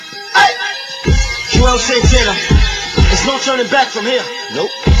Earl Santana. There's no turning back from here. Nope.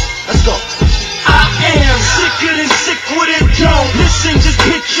 Let's go. I am sicker than sick with it, don't listen, just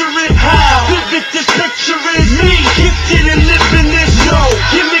picture it how vivid this picture is. Me, gifted and living this, no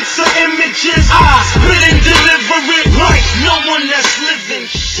gimmicks or images. I spit and deliver it like no one that's living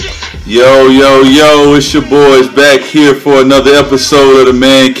shit. Yo, it's your boys back here for another episode of the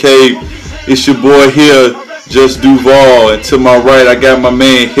Man Cave. It's your boy here, Just Duval, and to my right I got my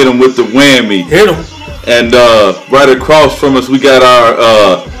man Hit Him with the Whammy. Hit him. And right across from us we got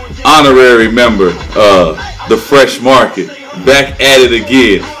our honorary member, the Fresh Market, back at it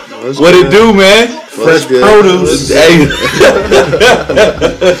again. What it do, man? Fresh produce. Hey,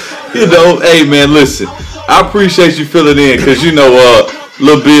 hey man, listen. I appreciate you filling in because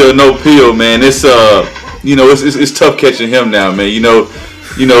Lil Bill, no pill, man. It's it's tough catching him now, man. You know,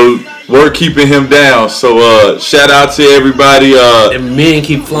 we're keeping him down. So shout out to everybody. And men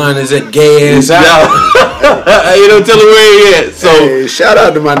keep flying his gay ass out. You don't tell him where he at. So hey, shout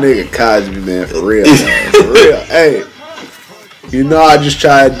out to my nigga Cosby, man, for real, man. For real. Hey, I just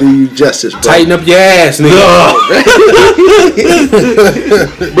try to do you justice, bro. Tighten up your ass, nigga.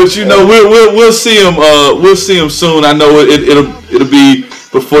 But we'll see him. We'll see him soon. I know it'll be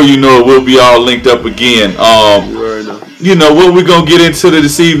before you know it. We'll be all linked up again. What we're gonna get into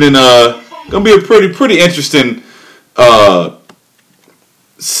this evening. Gonna be a pretty interesting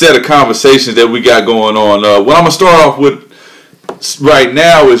set of conversations that we got going on. What I'm gonna start off with right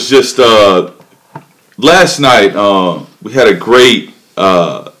now is just last night we had a great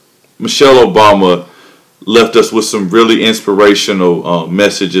Michelle Obama left us with some really inspirational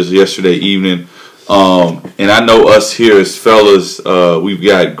messages yesterday evening, and I know us here as fellas, we've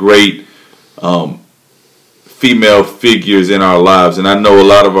got great female figures in our lives, and I know a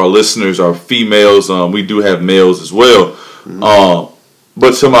lot of our listeners are females. We do have males as well.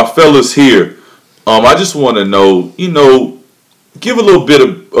 But to my fellas here, I just want to know, give a little bit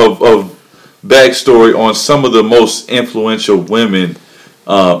of backstory on some of the most influential women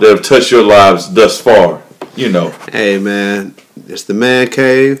that have touched your lives thus far. Hey, man, it's the Man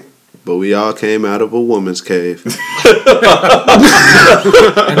Cave, but we all came out of a woman's cave. Bro,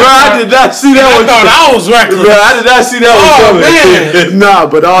 I did not see that one. I thought I was right. Bro, I did not see that one coming. Man. Nah,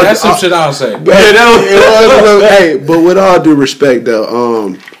 but all that's some shit I'll say. Hey, but with all due respect,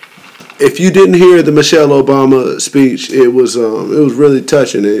 though, if you didn't hear the Michelle Obama speech, it was really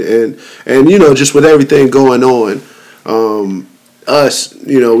touching, and just with everything going on,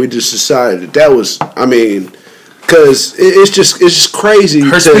 we just decided that was, because it's just crazy.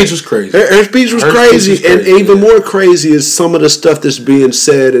 Her speech was crazy. Her speech was crazy, and even more crazy is some of the stuff that's being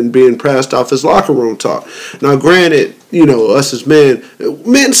said and being passed off as locker room talk. Now, granted, us as men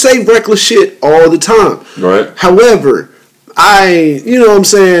say reckless shit all the time. Right. However, I ain't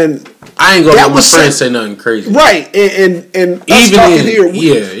gonna let my friends say nothing crazy. Right, and us even talking here,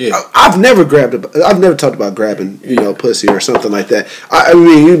 yeah. I've never talked about grabbing, pussy or something like that. I'm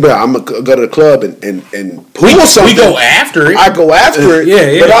gonna go to the club and pull something. We go after it. I go after it.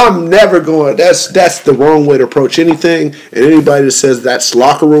 Yeah. But I'm never going. That's the wrong way to approach anything. And anybody that says that's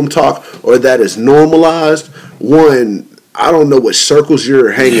locker room talk or that is normalized, I don't know what circles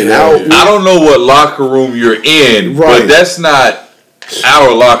you're hanging out with. I don't know what locker room you're in, but that's not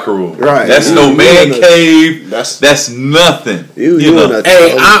our locker room. Right. That's no man cave. That's nothing.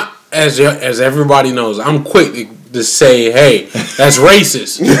 Hey, as everybody knows, I'm quick to say, hey, that's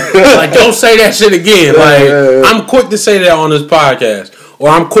racist. Like, don't say that shit again. I'm quick to say that on this podcast. Or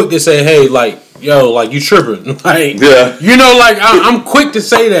I'm quick to say, hey, you tripping. I'm quick to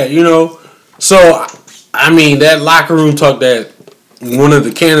say that, So, that locker room talk that one of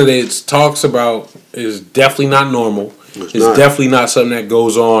the candidates talks about is definitely not normal. It's definitely not something that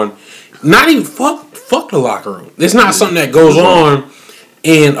goes on. Not even fuck the locker room. It's not something that goes on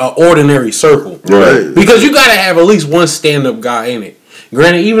in an ordinary circle. Right. Because you gotta have at least one stand-up guy in it.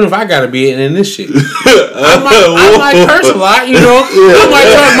 Granted, even if I gotta be in this shit, I might curse a lot. I might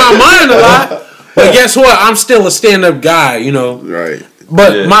talk my mind a lot. But guess what? I'm still a stand-up guy. Right.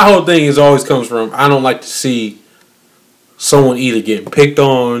 But my whole thing always comes from I don't like to see someone either getting picked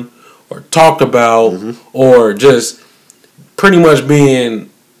on or talked about or just pretty much being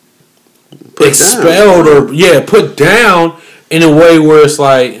expelled or put down in a way where it's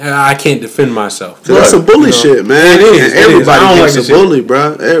like I can't defend myself. That's some bully shit, man. It is. Everybody hates a bully,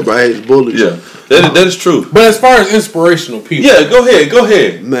 bro. Everybody hates bullies. Yeah, that is true. But as far as inspirational people, go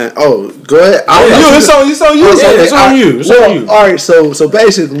ahead, man. Oh, go ahead. It's on you. It's on you. It's on you. All right. So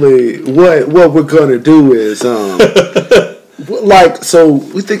basically, what we're gonna do is so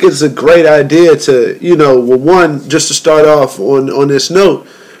we think it's a great idea to, one, just to start off on this note,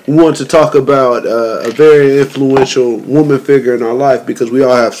 we want to talk about a very influential woman figure in our life because we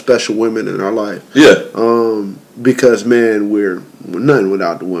all have special women in our life. Yeah. Because man, we're nothing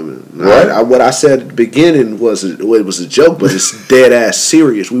without the women. Right. What I said at the beginning was it was a joke, but it's dead ass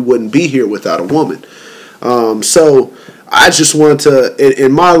serious. We wouldn't be here without a woman. So I just want to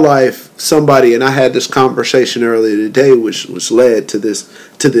in my life somebody, and I had this conversation earlier today, which led to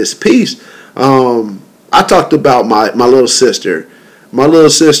this piece. I talked about my little sister. My little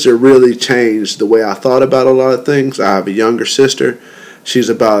sister really changed the way I thought about a lot of things. I have a younger sister. She's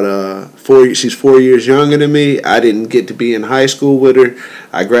about 4 years younger than me. I didn't get to be in high school with her.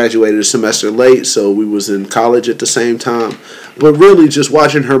 I graduated a semester late, so we was in college at the same time. But really, just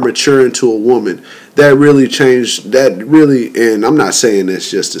watching her mature into a woman, that really changed. And I'm not saying this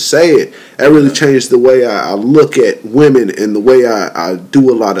just to say it. That really changed the way I look at women and the way I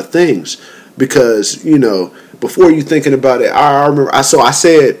do a lot of things. Because before you thinking about it, I remember. I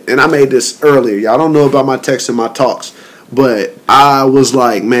said, and I made this earlier. Y'all don't know about my texts and my talks. But I was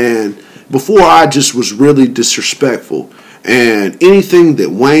like, man, before I just was really disrespectful. And anything that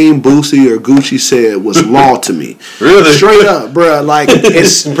Wayne, Boosie, or Gucci said was law to me. Really? Straight up, bruh. Like,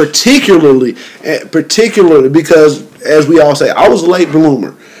 it's particularly because, as we all say, I was a late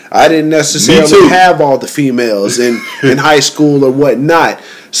bloomer. I didn't necessarily have all the females in high school or whatnot.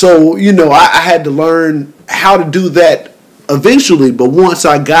 So, I had to learn how to do that eventually. But once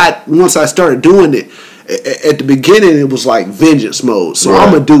I started doing it, at the beginning, it was like vengeance mode. So right.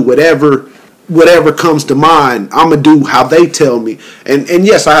 I'm going to do whatever comes to mind. I'm going to do how they tell me. And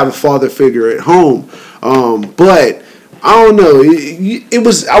yes, I have a father figure at home. But I don't know.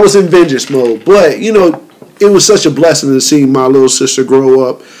 I was in vengeance mode. But, it was such a blessing to see my little sister grow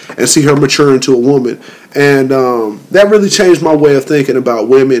up and see her mature into a woman. And that really changed my way of thinking about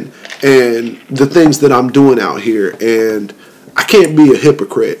women and the things that I'm doing out here. And I can't be a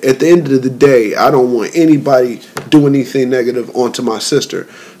hypocrite. At the end of the day, I don't want anybody doing anything negative onto my sister.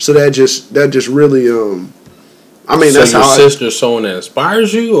 So that just really that's your how sister someone that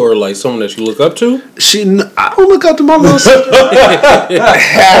inspires you, or like someone that you look up to? I don't look up to my little sister.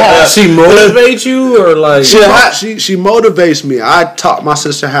 She motivates you, or like she motivates me. I taught my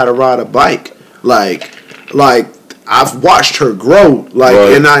sister how to ride a bike. Like I've watched her grow. Like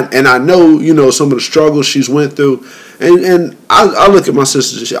right. and I know some of the struggles she's went through. And I look at my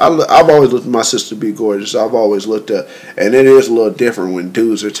sister. I've always looked at my sister to be gorgeous. I've always looked at, and it is a little different when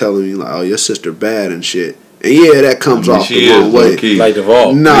dudes are telling me like, "Oh, your sister bad and shit." And yeah, that comes off the wrong way. Like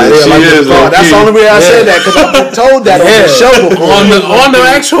Duvall. Nah, yeah, like Duvall. That's the only way I said that because I've been told that on the show before. on the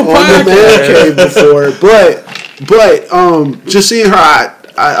actual podcast before. But just seeing her,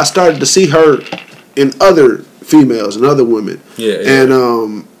 I started to see her in other females and other women. Yeah.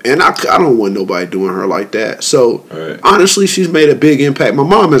 And I don't want nobody doing her like that. So, honestly, she's made a big impact. My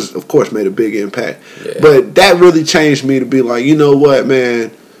mom has, of course, made a big impact. Yeah. But that really changed me to be like, you know what,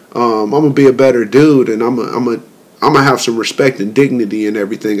 man? I'm going to be a better dude, and I'm gonna have some respect and dignity in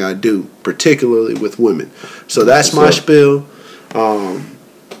everything I do, particularly with women. So that's my spiel.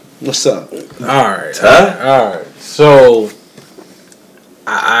 What's up? All right. So,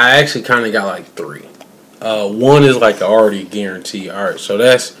 I actually kind of got like 3. One is like already guarantee. All right, so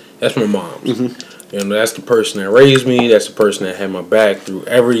that's my mom's. Mm-hmm. That's the person that raised me. That's the person that had my back through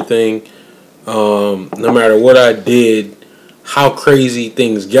everything. No matter what I did, how crazy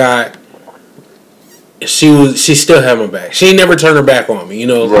things got, she still had my back. She ain't never turned her back on me.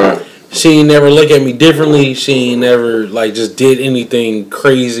 Right. She ain't never look at me differently. She ain't never like just did anything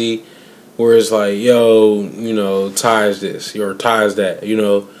crazy, where it's like, yo, ties this or ties that.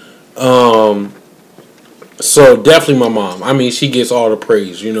 So definitely my mom. I mean, she gets all the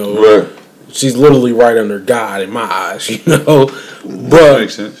praise, Right. She's literally right under God in my eyes, But that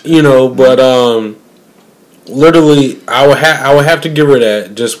makes sense. Literally, I would have to give her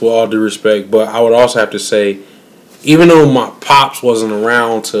that, just with all due respect. But I would also have to say, even though my pops wasn't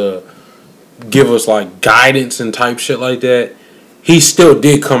around to give us like guidance and type shit like that, he still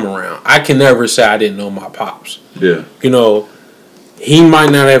did come around. I can never say I didn't know my pops. Yeah. He might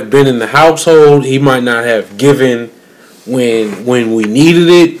not have been in the household. He might not have given when we needed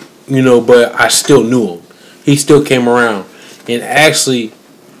it, but I still knew him. He still came around. And actually,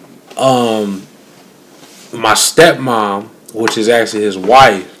 my stepmom, which is actually his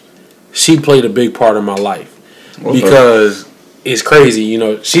wife, she played a big part in my life. Okay. Because it's crazy,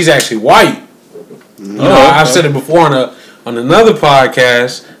 she's actually white. I've said it before on another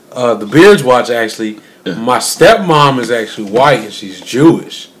podcast, the Beards Watch actually. Yeah. My stepmom is actually white and she's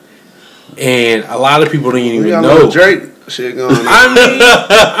Jewish, and a lot of people don't even know. Drake shit going on. I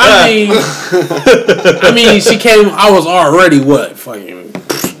mean, she came. I was already fucking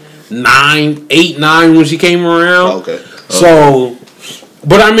 8, 9 when she came around. Okay. So,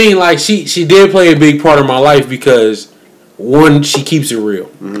 but I mean, like she did play a big part of my life because one, she keeps it real.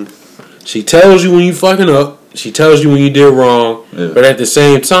 Mm-hmm. She tells you when you fucking up. She tells you when you did wrong. Yeah. But at the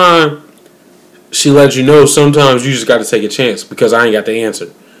same time, she lets you know sometimes you just got to take a chance because I ain't got the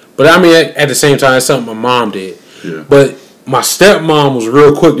answer. But I mean, at the same time, it's something my mom did. Yeah. But my stepmom was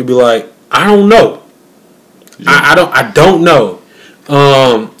real quick to be like, I don't know. Yeah. I don't know.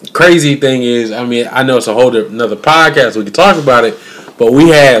 Crazy thing is, I mean, I know it's a whole another podcast. We can talk about it, but we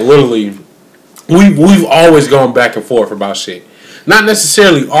had literally, we've always gone back and forth about shit. Not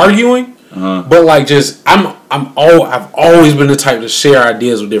necessarily arguing, but like just I've always been the type to share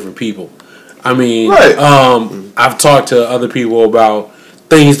ideas with different people. I mean, right. I've talked to other people about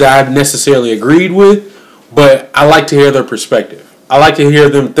things that I necessarily agreed with, but I like to hear their perspective. I like to hear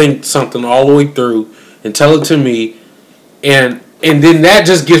them think something all the way through and tell it to me, and then that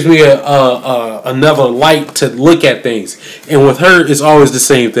just gives me another light to look at things. And with her, it's always the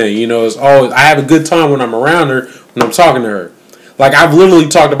same thing. You know, it's always I have a good time when I'm around her, when I'm talking to her. Like I've literally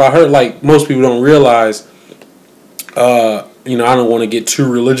talked about her. Like most people don't realize. You know, I don't want to get too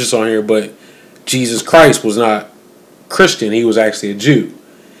religious on here, but Jesus Christ was not Christian. He was actually a Jew.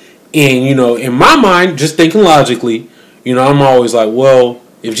 And, you know, in my mind, just thinking logically, you know, I'm always like, well,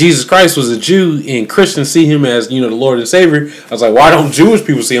 if Jesus Christ was a Jew and Christians see him as, you know, the Lord and Savior, I was like, why don't Jewish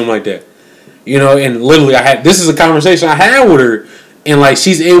people see him like that? You know, and literally this is a conversation I had with her, and like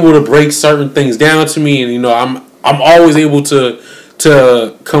she's able to break certain things down to me, and, you know, I'm always able to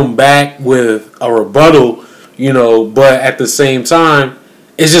come back with a rebuttal, you know, but at the same time,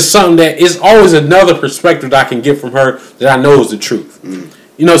 it's just something that is always another perspective that I can get from her that I know is the truth. Mm.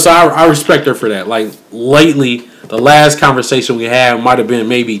 You know, so I respect her for that. Like, lately, the last conversation we had might have been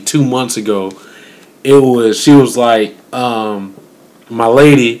maybe 2 months ago. She was like, my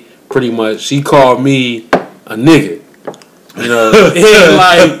lady, pretty much, she called me a nigga. You know,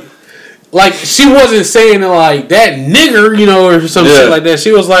 and like, she wasn't saying it like, that nigger, you know, or some shit like that.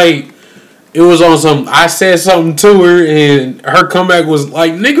 She was like, it was on some, I said something to her, and her comeback was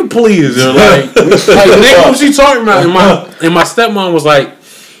like, nigga, please. Or like nigga, what she talking about? And my stepmom was like,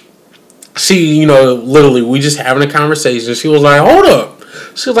 she, you know, literally, we just having a conversation. She was like, hold up.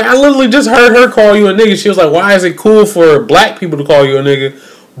 She was like, I literally just heard her call you a nigga. She was like, why is it cool for black people to call you a nigga,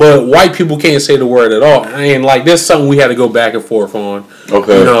 but white people can't say the word at all? And like, that's something we had to go back and forth on.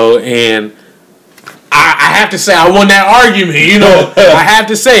 Okay. You know, and I have to say, I won that argument. You know, I have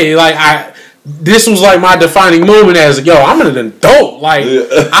to say, like, this was like my defining moment as, yo, I'm an adult. Like,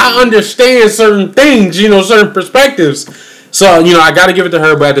 I understand certain things, you know, certain perspectives. So, you know, I got to give it to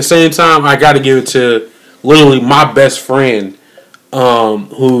her, but at the same time, I got to give it to literally my best friend,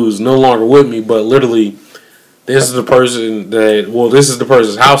 who's no longer with me, but literally, this is the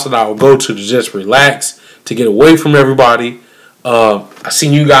person's house that I will go to just relax, to get away from everybody. I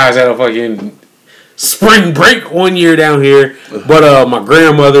seen you guys at a fucking spring break one year down here, but my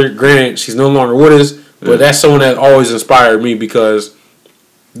grandmother, granted, she's no longer with us, but that's someone that always inspired me, because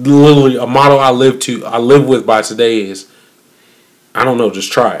literally a motto I live with by today is, I don't know,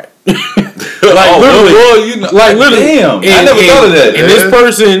 just try it. Literally, damn, I never thought of that.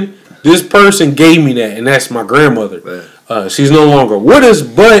 And this person gave me that, and that's my grandmother. She's no longer with us,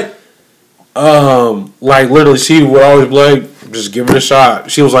 but like literally, she would always be like, just give it a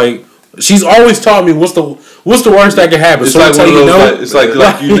shot. She was like, she's always taught me what's the worst that can happen. It's like one of those. It's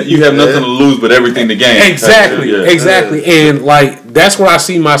like you have nothing to lose but everything to gain. Exactly. And like that's what I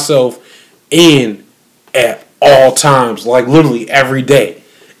see myself in at all times. Like literally every day.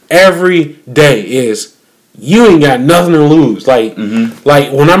 Every day is you ain't got nothing to lose. Like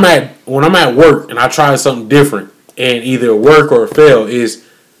like when I'm at work and I try something different and either work or fail, is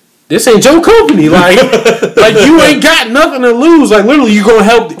this ain't your company. Like you ain't got nothing to lose. Like literally you gonna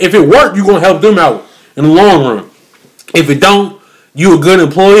help. If it work, you gonna help them out in the long run. If it don't, you a good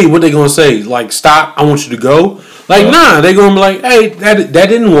employee. What they gonna say? Like, stop, I want you to go. Like, nah, they gonna be like, hey, that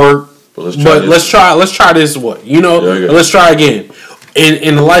didn't work. But let's try this. What, you know? Let's try again.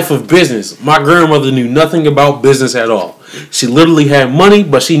 In the life of business, my grandmother knew nothing about business at all. She literally had money,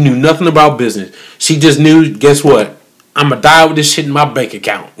 but she knew nothing about business. She just knew, guess what? I'm gonna die with this shit in my bank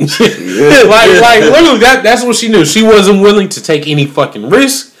account. like literally, that's what she knew. She wasn't willing to take any fucking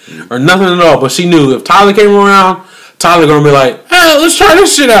risk or nothing at all. But she knew if Tyler came around, Tyler gonna be like, hey, let's try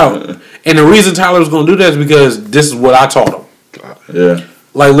this shit out. And the reason Tyler was gonna do that is because this is what I taught him. Yeah.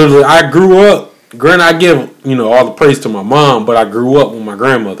 Like literally, I grew up. Granted, I give, you know, all the praise to my mom, but I grew up with my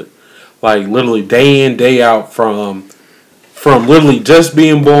grandmother. Like literally day in, day out, from literally just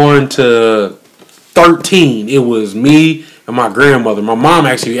being born to 13, it was me and and my grandmother. My mom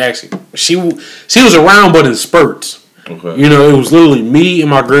actually she was around, but in spurts. Okay. You know, it was literally me and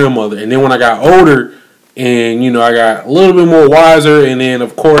my grandmother. And then when I got older, and you know, I got a little bit more wiser, and then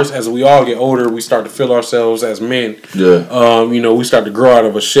of course, as we all get older, we start to feel ourselves as men. Yeah. You know, we start to grow out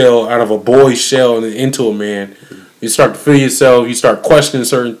of a boy's shell, and into a man. You start to feel yourself. You start questioning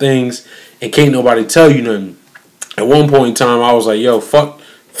certain things, and can't nobody tell you nothing. At one point in time, I was like, "Yo, fuck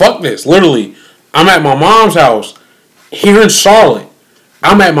this!" Literally, I'm at my mom's house here in Charlotte.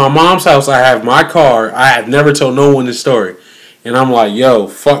 I'm at my mom's house. I have my car. I have never told no one this story, and I'm like, "Yo,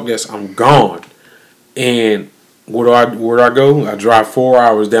 fuck this! I'm gone." And where do I go? I drive 4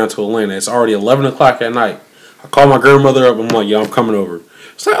 hours down to Atlanta. It's already 11 o'clock at night. I call my grandmother up. I'm like, "Yo, I'm coming over."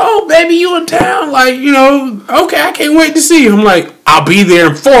 It's like, "Oh, baby, you in town? Like, you know, okay, I can't wait to see you." I'm like, "I'll be there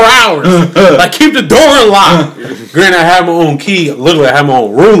in 4 hours." Like, keep the door unlocked. Granted, I have my own key. Literally, I have my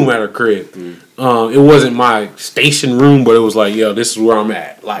own room at her crib. It wasn't my station room, but it was like, "Yo, this is where I'm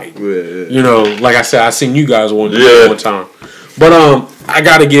at." Like, you know, like I said, I seen you guys one time. But I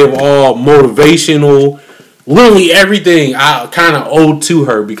gotta give all motivational, literally everything I kind of owe to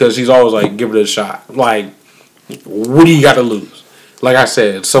her, because she's always like, "Give it a shot." Like, what do you got to lose? Like I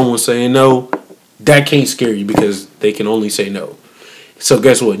said, someone saying no, that can't scare you because they can only say no. So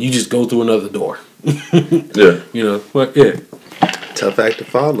guess what? You just go through another door. Yeah. You know, but yeah. Tough act to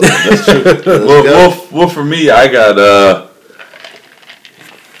follow. That's true. Well, for me, I got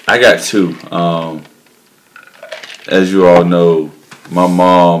two. As you all know, my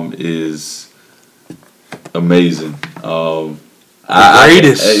mom is amazing. Greatest.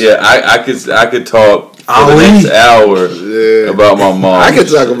 I could talk for the next hour about my mom. I could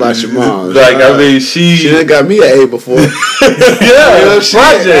talk about your mom. Like, I mean, she done got me an A before. Yeah,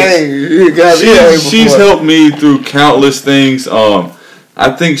 she's helped me through countless things.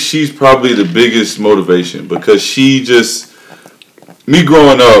 I think she's probably the biggest motivation, because she just, me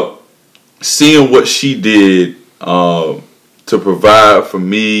growing up, seeing what she did to provide for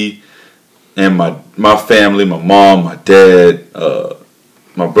me and my family, my mom, my dad,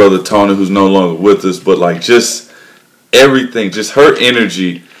 my brother Tony, who's no longer with us, but like just everything, just her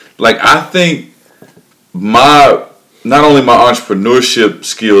energy. Like, I think not only my entrepreneurship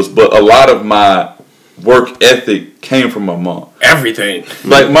skills, but a lot of my work ethic came from my mom. Everything.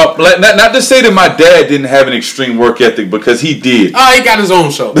 Like, not to say that my dad didn't have an extreme work ethic, because he did. Oh, he got his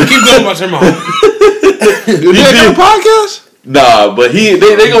own show. Keep going about your mom. You did a podcast? Nah, but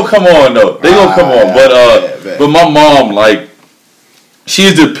they gonna come on though. They gonna come on. But my mom, like, she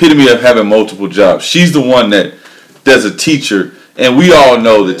is the epitome of having multiple jobs. She's the one that's a teacher, and we all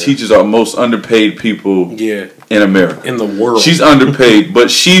know that teachers are most underpaid people in America. In the world. She's underpaid, but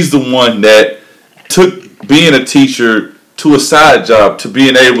she's the one that took being a teacher to a side job, to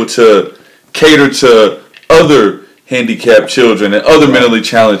being able to cater to other handicapped children and other mentally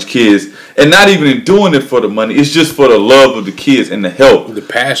challenged kids, and not even in doing it for the money. It's just for the love of the kids and the help, the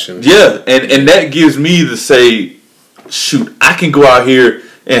passion. Yeah, and that gives me to say, shoot, I can go out here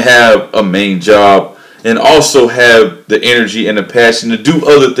and have a main job and also have the energy and the passion to do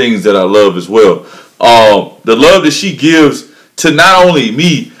other things that I love as well. The love that she gives to not only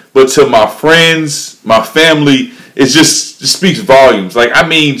me, but to my friends, my family, it just speaks volumes. Like, I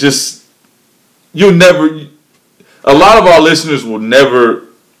mean, just, a lot of our listeners will never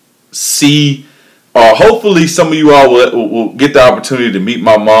see, or hopefully some of you all will get the opportunity to meet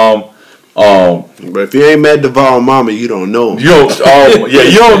my mom. But if you ain't met Duval Mama, you don't know. You don't know. If you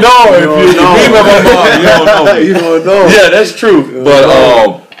meet my mom, you don't know. You don't know. Yeah, that's true.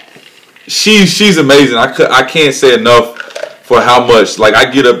 But she's amazing. I can't say enough for how much, like, I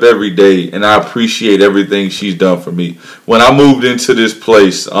get up every day and I appreciate everything she's done for me. When I moved into this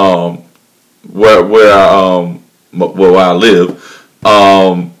place, where I live,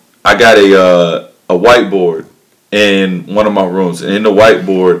 I got a whiteboard in one of my rooms, and in the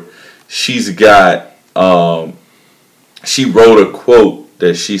whiteboard, she's got she wrote a quote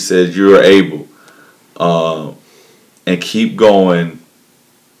that she said, "You're able, and keep going.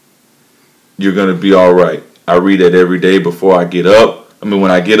 You're gonna be all right." I read that every day before I get up. I mean, when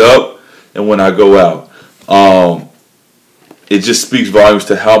I get up and when I go out. It just speaks volumes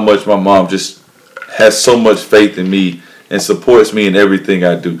to how much my mom just has so much faith in me and supports me in everything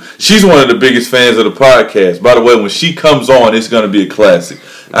I do. She's one of the biggest fans of the podcast. By the way, when she comes on, it's going to be a classic.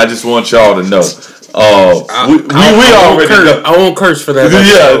 I just want y'all to know. We already know. I won't curse for that.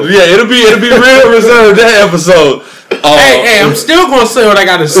 Yeah, it'll be real reserved, that episode. Hey, I'm still gonna say what I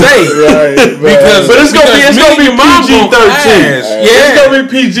gotta say, but it's gonna be PG-13. It's gonna be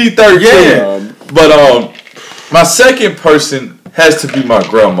PG-13. Yeah. But my second person has to be my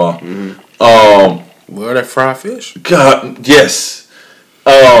grandma. Well, that fried fish. God, yes.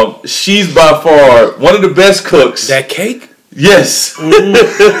 She's by far one of the best cooks. That cake? Yes. Yellow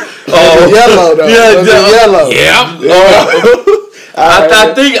though. Yellow. Yeah.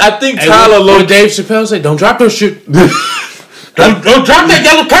 I think Tyler What Dave Chappelle say? Don't drop that shit. don't drop that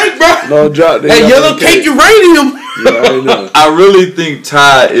yellow cake, bro. Don't drop that yellow cake uranium. I really think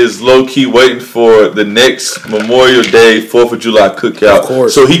Ty is low key waiting for the next Memorial Day, 4th of July cookout,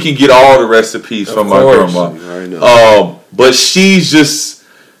 so he can get all the recipes from my grandma. But she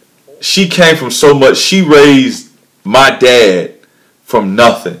came from so much. She raised my dad from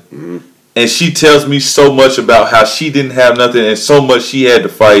nothing, and she tells me so much about how she didn't have nothing and so much she had to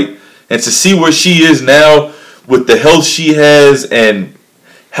fight, and to see where she is now with the health she has and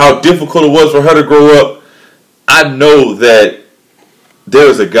how difficult it was for her to grow up. I know that there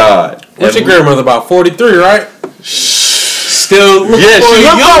is a God. What's your grandmother about? 43, right? Still looking for a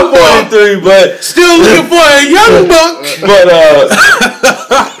young buck. 43, but still looking for a young buck.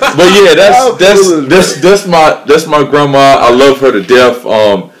 But yeah, that's my grandma. I love her to death.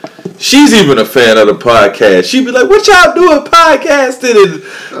 She's even a fan of the podcast. She'd be like, "What y'all doing podcasting?" And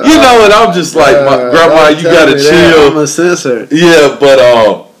and I'm just like, "My grandma, you gotta chill." I'm a censor. Yeah, but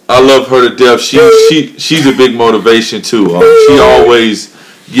I love her to death. She's a big motivation too. She always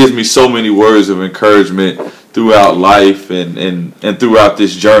gives me so many words of encouragement throughout life and throughout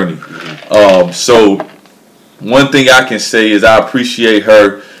this journey. So one thing I can say is I appreciate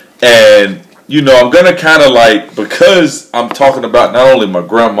her, and I'm gonna kind of like, because I'm talking about not only my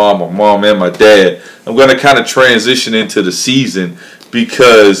grandma, my mom, and my dad, I'm gonna kind of transition into the season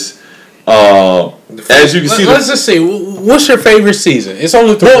because. As you can see, let's just see. What's your favorite season? It's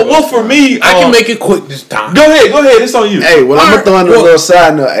only 3. Well, for me, I can make it quick this time. Go ahead. It's on you. Hey, I'm gonna throw in a little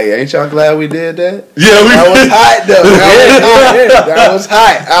side note. Hey, ain't y'all glad we did that? Yeah, that was hot though. That was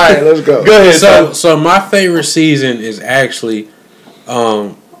hot. All right, let's go. Go ahead. So my favorite season is actually,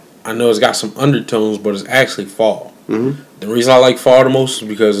 I know it's got some undertones, but it's actually fall. Mm-hmm. The reason I like fall the most is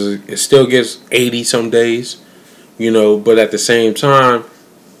because it still gets 80 some days, but at the same time.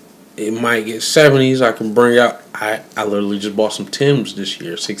 It might get 70s. I can bring out. I literally just bought some Timbs this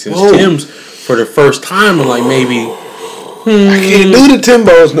year, 6-inch Timbs for the first time in like maybe. I can't do the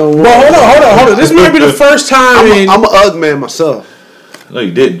Timbos no more. Well, hold on. This might be the first time. I'm an UGG man myself. No,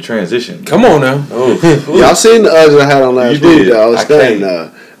 you didn't transition. Come on now. Y'all seen the Uggs I had on last week? I was standing there.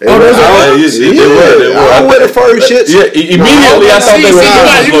 They were. I wear the furry shits. Yeah, immediately I thought they were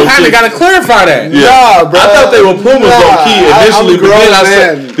Pumas. You kind of got to clarify that. Yeah. Nah, bro. I thought they were Pumas low key initially, but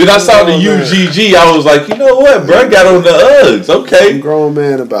then I saw the UGG. I was like, you know what, bro? I got on the Uggs. Okay. I'm a grown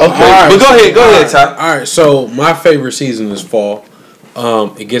man about it. Okay, but go ahead, Ty. All right, so my favorite season is fall.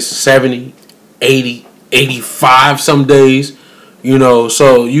 It gets 70, 80, 85 some days.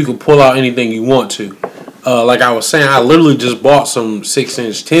 So you can pull out anything you want to. Like I was saying, I literally just bought some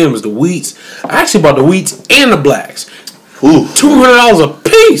 6-inch Timbs, the wheats. I actually bought the wheats and the blacks. $200 a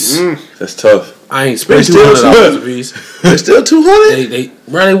piece. That's tough. I ain't spent $200 a piece. They're still $200.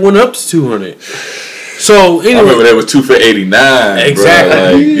 They went up to $200. So anyway, I remember they was 2 for $89.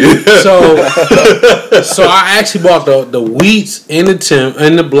 Exactly. So I actually bought the wheats and the Tim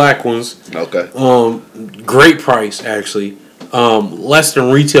and the black ones. Okay. Great price actually. Less than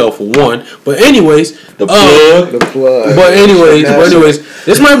retail for one. But anyways, the plug. But anyways,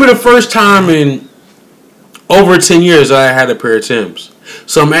 this might be the first time in over 10 years that I had a pair of Timbs.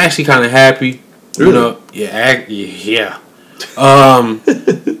 So I'm actually kind of happy. Really? Yeah.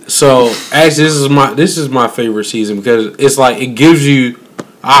 So actually, this is my favorite season because it's like it gives you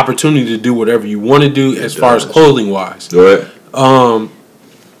opportunity to do whatever you want to do as far as clothing wise. Right.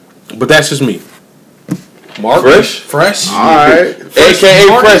 But that's just me. Fresh. All right. AKA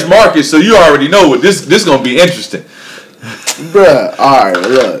Fresh Market. So you already know what this gonna be interesting, bruh. All right,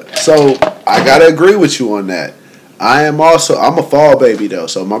 look. So I gotta agree with you on that. I'm a fall baby though.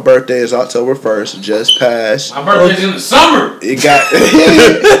 So my birthday is October 1st. Just passed. My birthday's in the summer. It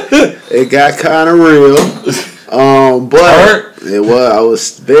got kind of real. But I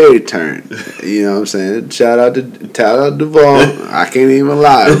was very turned. You know what I'm saying? Shout out to Devon. I can't even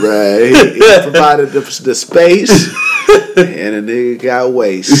lie, bro. He provided the space, and a nigga got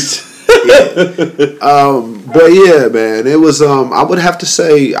waste. Yeah. But yeah, man, it was. I would have to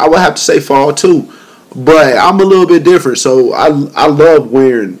say fall too, but I'm a little bit different. So I love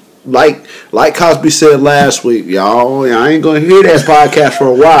wearing. Like Cosby said last week, y'all. I ain't gonna hear that podcast for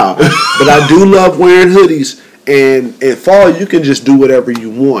a while, but I do love wearing hoodies. And in fall, you can just do whatever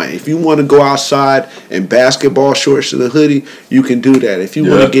you want. If you want to go outside in basketball shorts and a hoodie, you can do that. If you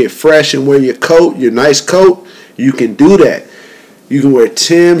want to get fresh and wear your nice coat, you can do that. You can wear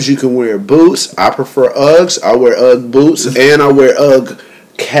Timbs. You can wear boots. I prefer Uggs. I wear Ugg boots and I wear Ugg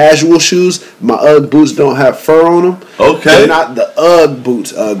casual shoes. My Ugg boots don't have fur on them. Okay. They're not the Ugg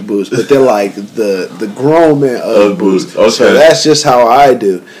boots, but they're like the grown man Ugg boots. Okay. So that's just how I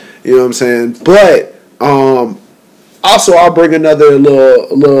do. You know what I'm saying? But also I'll bring another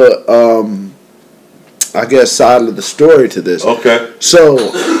little I guess side of the story to this. Okay. So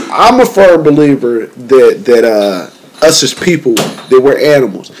I'm a firm believer that us as people, that we're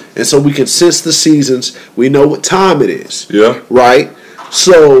animals, and so we can sense the seasons. We know what time it is. Yeah. Right.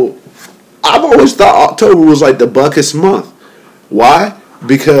 So I've always thought October was like the bucket's month. Why?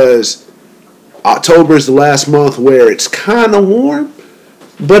 Because October is the last month where it's kind of warm,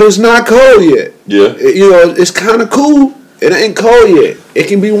 but it's not cold yet. Yeah. It's kind of cool. It ain't cold yet. It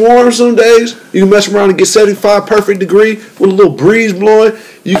can be warm some days. You can mess around and get 75 perfect degree with a little breeze blowing.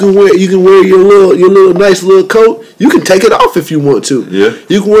 You can wear your little nice little coat. You can take it off if you want to. Yeah.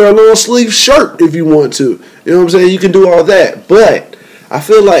 You can wear a little sleeve shirt if you want to. You know what I'm saying? You can do all that. But I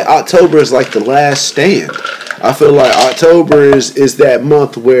feel like October is like the last stand. I feel like October is that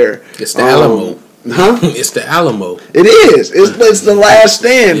month where It's the Alamo. Huh? It's the Alamo. It is. It's the last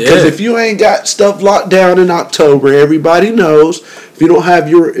stand. Because Yeah. if you ain't got stuff locked down in October, everybody knows. If you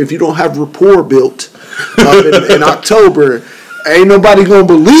don't have rapport built in October, ain't nobody gonna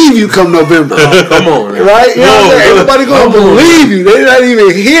believe you come November. Come on, man. Right? You know what I'm saying? Ain't nobody gonna believe you. They're not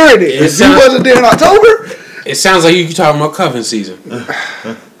even hearing it. If you wasn't there in October, It sounds like you talking about cuffing season.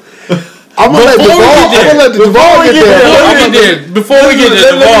 I'm gonna let Duvall get there. Before we get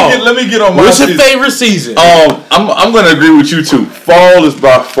there, Duvall, Let me get on my what's your season. favorite season? I'm gonna agree with you too. Fall is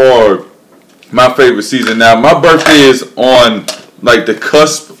by far my favorite season. Now my birthday is on like the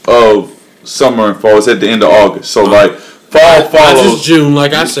cusp of summer and fall. It's at the end of August. So like fall Mine's follows is June,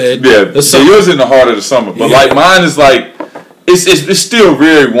 like I said. Yeah, The so summer. yours in the heart of the summer, but Yeah. like mine is like it's still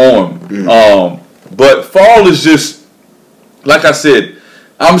very warm. But fall is just like I said.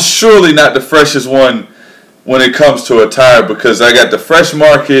 I'm surely not the freshest one when it comes to attire because I got the Fresh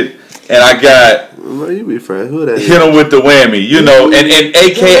Market and I got Well, you be fresh. Who that? hit them with the whammy, and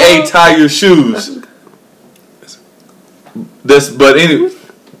AKA tie your shoes.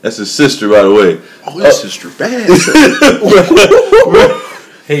 That's his sister, by the way. Oh, his sister bad.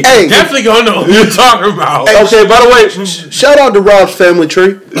 Hey, Hey. definitely gonna know who you're talking about. Okay, by the way, Shout out to Rob's family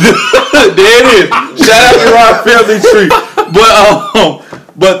tree. there it is. Shout out to our family tree.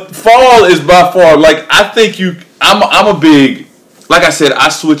 But fall is by far like I think I'm a big, like I said, I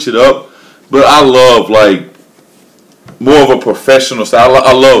switch it up, but I love like more of a professional style.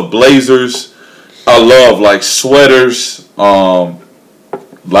 I love blazers. I love like sweaters,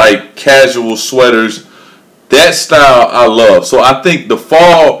 like casual sweaters. That style I love. So I think the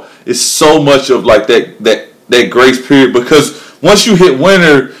fall is so much of like that grace period because once you hit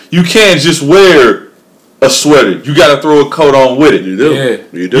winter, you can't just wear a sweater. You got to throw a coat on with it. You do. Yeah.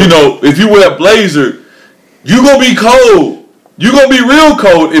 You do. If you wear a blazer, you gonna be cold. You gonna be real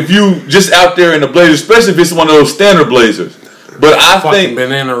cold if you just out there in a blazer, especially if it's one of those standard blazers. But I Fucking think,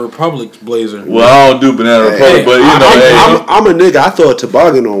 Banana Republic blazer. well, I don't do Banana Republic, but I'm a nigga. I throw a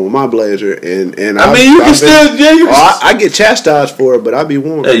toboggan on with my blazer, and I mean, you can still, yeah, you can. I get chastised for it, but I be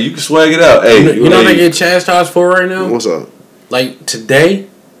warm. Hey, you can swag it out. Hey, You know what I get chastised for right now? What's up? Like today,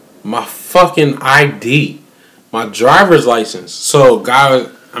 my fucking ID, my driver's license. So,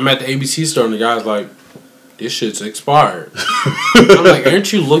 I'm at the ABC store and the guy's like, "This shit's expired." I'm like,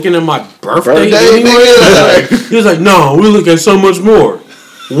 "Aren't you looking at my birthday anyway?" nigga. He was like, "No, we look at so much more."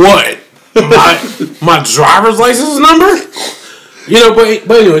 What? My driver's license number?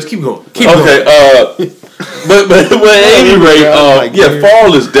 But anyways, keep going. Keep going. Okay, but at any rate,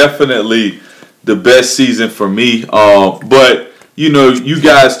 fall is definitely the best season for me. But you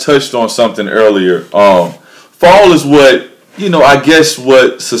guys touched on something earlier. Fall is what I guess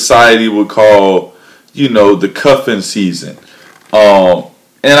what society would call the cuffing season.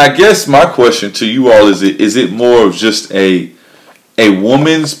 And I guess my question to you all is it more of just a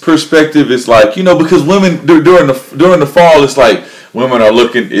woman's perspective? It's like because women during the fall, it's like women are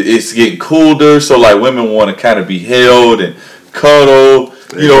looking. It's getting colder, so like women want to kind of be held and cuddle.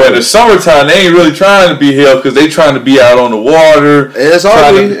 In the summertime, they ain't really trying to be held because they trying to be out on the water. As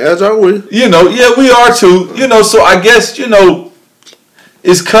are we. Yeah, we are too. So I guess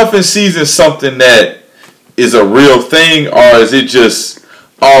is cuffing season something that is a real thing, or is it just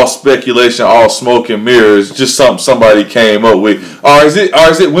all speculation, all smoke and mirrors, just something somebody came up with? Or is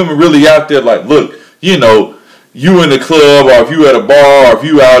it women really out there like, look, you in the club, or if you at a bar, or if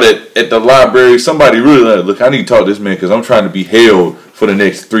you out at the library, somebody really like, look, I need to talk to this man because I'm trying to be held for the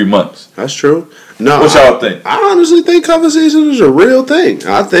next 3 months. That's true. No, What y'all think? I honestly think cuffing season is a real thing.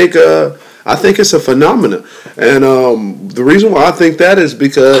 I think it's a phenomenon, and the reason why I think that is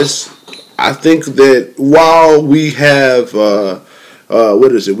because I think that while we have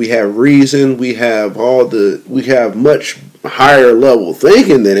we have reason, we have much higher level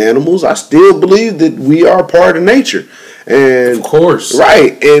thinking than animals. I still believe that we are part of nature, and Of course.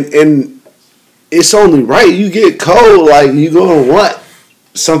 right, and it's only right. You get cold, like you're gonna want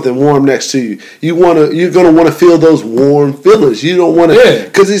something warm next to you. You're gonna want to feel those warm feelings. You don't want to,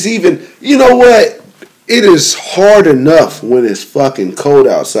 because it's even. You know what? It is hard enough when it's fucking cold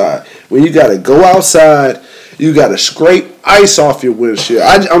outside. When you gotta go outside, you gotta scrape ice off your windshield.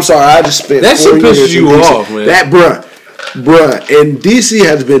 I'm sorry, I just spent That 4 shit years pisses in you DC. off, man. That bruh, and DC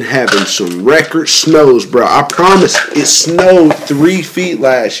has been having some record snows, bruh. I promise, it snowed 3 feet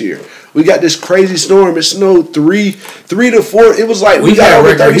last year. We got this crazy storm. It snowed 3 to 4. It was like we got had over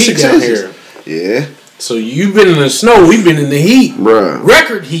record 36 heat down inches. here. Yeah, So you've been in the snow, we've been in the heat. Bruh.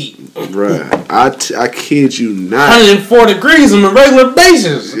 Record heat. bruh. I kid you not. 104 degrees on a regular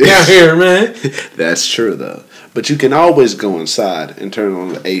basis down here, man. That's true though. But you can always go inside and turn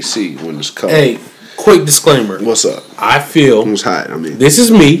on the AC when it's cold. Hey, quick disclaimer. What's up? I feel, It's hot. I mean, this is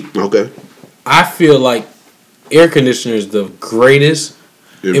me, okay. I feel like air conditioner is the greatest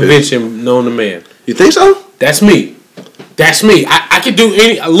invention known to man. You think so? That's me. That's me. I can do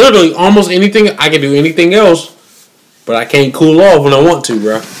literally almost anything. I can do anything else, but I can't cool off when I want to,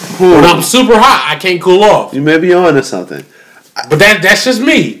 bro. When I'm super hot, I can't cool off. You may be on to something. But that's just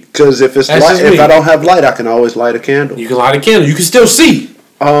me. Because if it's That's light, just if me. I don't have light, I can always light a candle. You can light a candle. You can still see.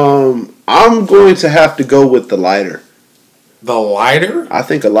 I'm going to have to go with the lighter. The lighter? I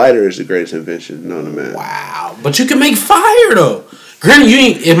think a lighter is the greatest invention known to man. Wow. But you can make fire, though. Granted,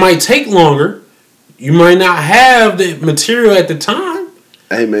 it might take longer. You might not have the material at the time.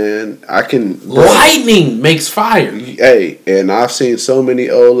 Hey man, I can. Lightning makes fire. Hey, and I've seen so many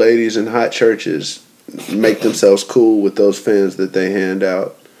old ladies in hot churches make themselves cool with those fans that they hand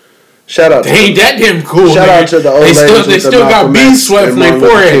out. Shout out. They ain't that damn cool. Shout man. out to the old They ladies. they still got bees sweat from their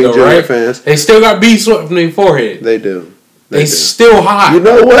forehead, though, right? Fans. They still got bees sweat from their forehead. They do. They still hot. You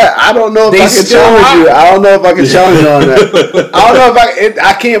know what? I don't know if They I can still challenge hot. you. I don't know if I can challenge you on that. I don't know if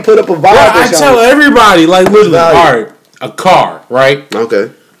I can't put up a vibe. Bro, I or tell something. everybody, like literally, Value. all right, a car, right?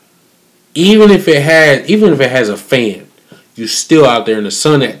 Okay. Even if it has a fan, you still out there in the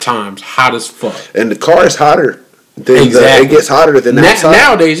sun at times, hot as fuck. And the car is hotter. Than Exactly. It gets hotter than outside.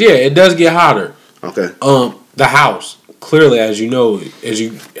 Nowadays, yeah, it does get hotter. Okay. The house, clearly, as you know, as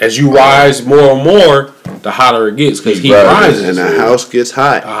you rise more and more, the hotter it gets because heat rises. And the house gets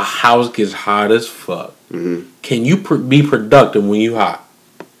hot. A house gets hot as fuck. Mm-hmm. Can you be productive when you hot?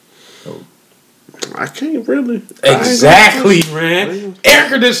 I can't really. Exactly, man. Air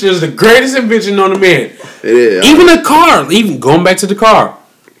conditioner is the greatest invention known to man. It is. Even a car, even going back to the car,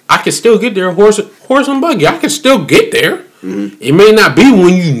 I can still get there. Horse and buggy, I can still get there. Mm-hmm. It may not be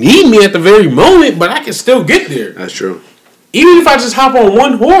when you need me at the very moment, but I can still get there. That's true. Even if I just hop on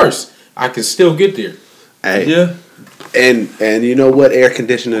one horse, I can still get there. Hey. Yeah. And you know what air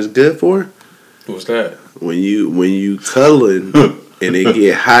conditioner is good for? What's that? When you cuddling and it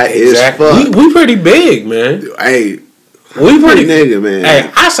get hot Exactly. as fuck. We pretty big, man. Hey, We pretty nigga, man.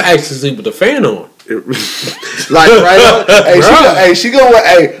 Hey, I actually sleep with the fan on. Like right on. Hey, she go.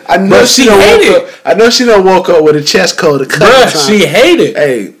 Hey, I know But she she don't hate woke up. I know she don't woke up with a chest cold to cut. Bruh, she hated.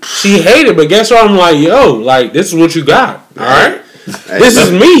 Hey, She hated, but guess what? I'm like, yo, like this is what you got. All right, this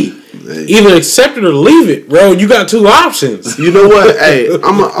is me. Either accept it or leave it, bro. You got two options. you know what? Hey,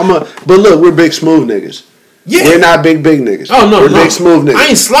 I'm a. But look, we're big smooth niggas. Yeah. We're not big niggas. Oh no, we're no. big smooth niggas. I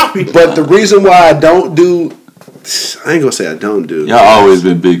ain't sloppy. But the reason why I don't do, I ain't gonna say I don't do. Y'all always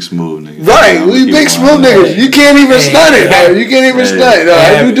been big smooth niggas. Right, I'ma we keep big it smooth 100. niggas. You can't even Hey, stunt it. hey, Bro. You can't even hey, stunt it.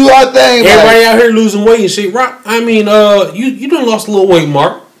 hey, We do our thing. Everybody Like, out here losing weight and shit. Right? I mean, you done lost a little weight,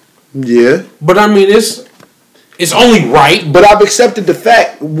 Mark. yeah, But I mean, it's only right. but I've accepted the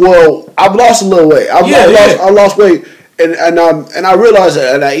fact. Well, I've lost a little weight. I lost weight, and I realize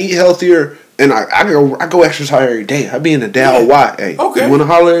that, and I eat healthier. And I go exercise every day. I be in the Dow Y. Hey, Okay. you want to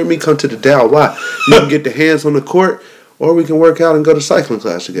holler at me? Come to the Dow Y. You can get the hands on the court, or we can work out and go to cycling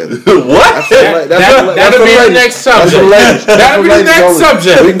class together. What? That'll be the next subject. That'll be the next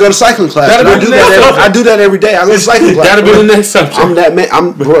subject. We can go to cycling class. That'll be the next subject. I do that every day. I go to cycling class. That'll be the next subject. I'm that man.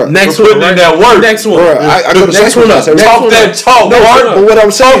 I'm bro. Next We're one. putting in that work. Next one. Bro, I go to Next cycling one class. up. every Next day. Talk that talk, No, Mark. but what I'm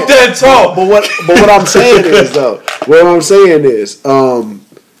saying, Talk that talk. But what I'm saying is though, what I'm saying is,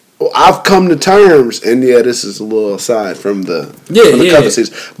 I've come to terms, and this is a little aside from the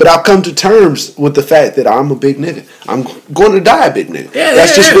conversation, but I've come to terms with the fact that I'm a big nigga. I'm going to die a big nigga.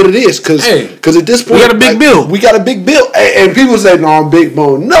 That's just what it is. Because at this point, we got a big bill. We got a big bill, and people say, "No, I'm big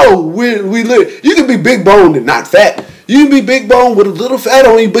bone." No, we live. You can be big boned and not fat. You can be big bone with a little fat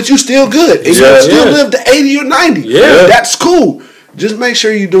on you, but you still good, and you still live to 80 or 90. Yeah, that's cool. Just make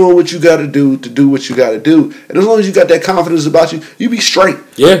sure you're doing what you got to do what you got to do. And as long as you got that confidence about you, you be straight.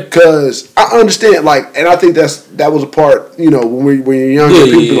 Yeah. Because I understand, and I think that was a part, when you're younger,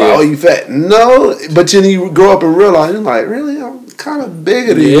 people like, oh, you fat. No, but then you grow up and realize, you're like, really? I'm kind of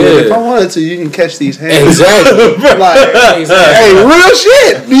bigger than you. If I wanted to, you can catch these hands. Exactly. Hey, real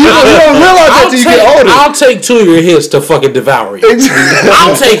shit. You don't realize that until you get older. I'll take 2 of your hits to fucking devour you.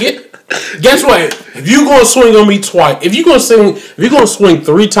 I'll take it. Guess what? If you gonna swing on me twice, if you gonna swing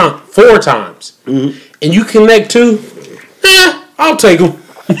 4 times, and you connect 2, I'll take them.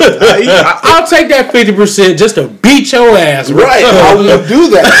 I'll take that 50% just to beat your ass. Right, I will do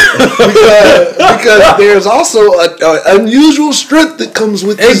that because there's also an unusual strength that comes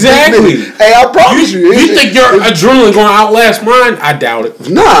with this. Exactly. Hey, I promise you. You think your adrenaline gonna outlast mine? I doubt it.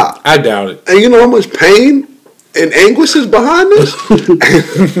 Nah, I doubt it. And you know how much pain and anguish is behind this?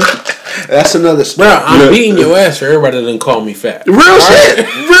 That's another story. Bro, I'm beating your ass for everybody that didn't call me fat. Real shit.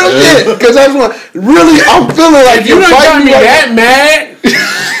 Because that's what really I'm feeling like. If you don't got me that mad,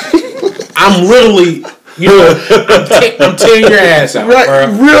 I'm literally, I'm tearing your ass out. Right, bro.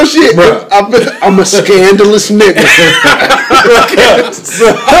 real shit. Bro. I'm a scandalous nigga.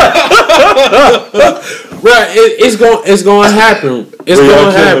 Bro, it's going to happen. It's going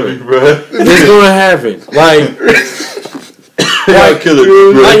to happen. It's going to happen.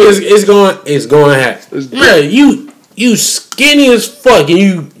 It's going to happen. Bro, you skinny as fuck, and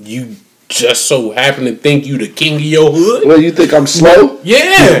you just so happen to think you the king of your hood. Well, you think I'm slow?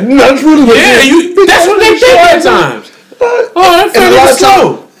 Yeah. That's really what that's what they think at times. Oh, that fella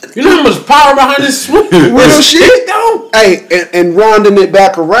slow. You know how much power behind this swing? Real shit. Hey, and rounding it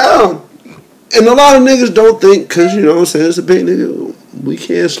back around. And a lot of niggas don't think, because, you know what I'm saying, it's a big nigga, we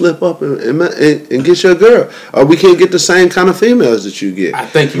can't slip up and get your girl. Or we can't get the same kind of females that you get. I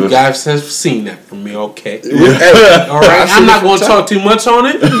think you guys have seen that from me, okay? Hey, all right, I'm not going to talk too much on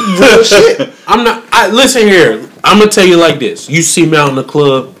it. Real shit. Listen here, I'm going to tell you like this. You see me out in the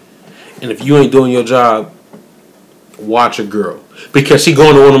club, and if you ain't doing your job, watch a girl. Because she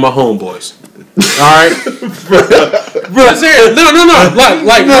going to one of my homeboys. Alright? Bro, serious. No.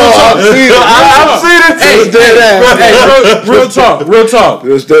 Like, I've seen it. Real talk.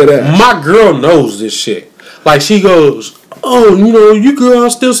 My girl knows this shit. Like, she goes, oh, you girl, I'll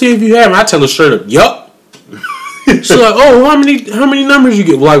still see if you have. I tell her straight up, yup. She's like, oh, how many numbers you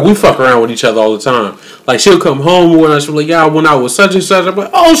get? Like, we fuck around with each other all the time. Like, she'll come home when she'll be like, yeah, I went out with such and such. I'm like,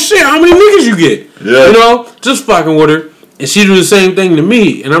 oh shit, how many niggas you get? Yeah. Just fucking with her. And she do the same thing to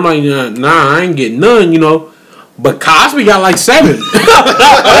me. And I'm like, nah, I ain't getting none, But Cosby got like 7. Like,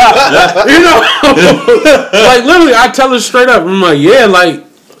 literally, I tell her straight up. I'm like, yeah, like,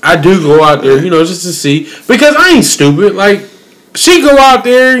 I do go out there, just to see. Because I ain't stupid. Like, she go out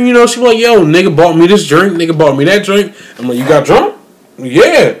there, she be like, yo, nigga bought me this drink. Nigga bought me that drink. I'm like, you got drunk?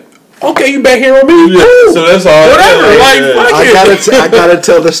 Yeah. Okay, you back here with me? Yeah. Cool. So that's all. Whatever. I gotta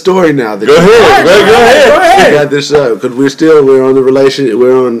tell the story now. Go ahead. I got this up because we're on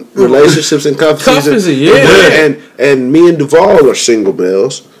relationships and cuffs. Yeah. And me and Duvall are single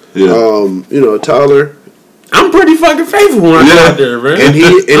males. Yeah. Tyler. I'm pretty fucking faithful when I go out there, man. I'm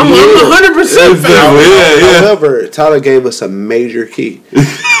 100% faithful. However, Tyler gave us a major key.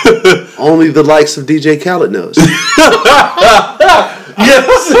 Only the likes of DJ Khaled knows.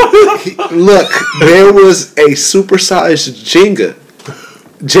 Yes. Look, there was a supersized Jenga.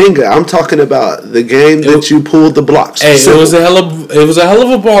 I'm talking about the game that you pulled the blocks. Hey, it was a hell of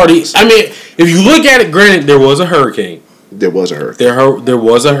a party. I mean, if you look at it, granted, there was a hurricane. There was a hurricane. There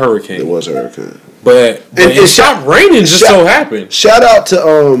was a hurricane. But it stopped raining just so happened. Shout out to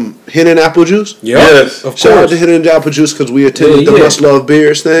Hen and Apple Juice. Yes, of course. Shout out to Hen and Apple Juice because we attended the Must Love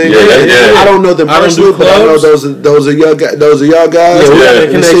Beers thing. Yeah. I don't know them personally, but I know those are y'all guys.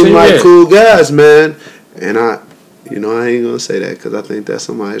 They seem like cool guys, man. And I ain't gonna say that because I think that's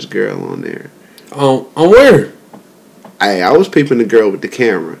somebody's girl on there. On where? Hey, I was peeping the girl with the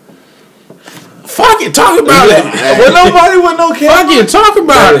camera. Fuck it, talk about it. Well, nobody with no camera. Fuck it, talk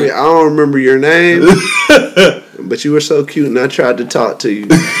about it. I don't remember your name, but you were so cute, and I tried to talk to you.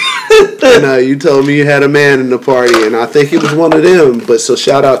 And you told me you had a man in the party, and I think it was one of them. But so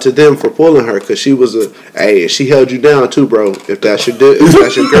shout out to them for pulling her, because she was she held you down too, bro. If that's your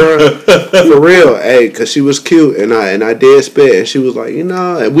girl, for real, because she was cute, and I did spit, and she was like,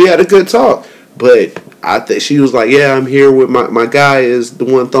 and we had a good talk. But I think she was like, yeah, I'm here with my guy is the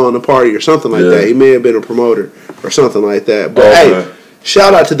one throwing the party or something like that. He may have been a promoter or something like that. But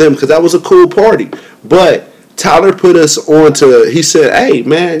shout out to them, because that was a cool party. But Tyler put us on to, he said, hey,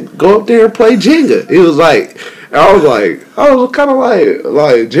 man, go up there and play Jenga. He was like, I was kind of like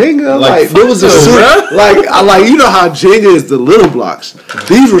Jenga, like it was a you know how Jenga is the little blocks.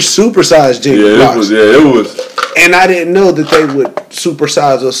 These were supersized Jenga blocks. It was. And I didn't know that they would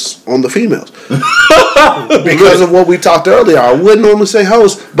supersize us on the females because of what we talked earlier. I wouldn't normally say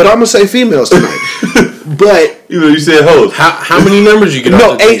hoes, but I'm gonna say females tonight. But you said hoes. How many numbers you get?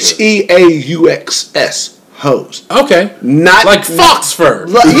 No, HEAUXS. Hoes. Okay. Not like fox fur.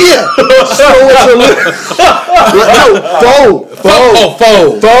 Yeah. So it's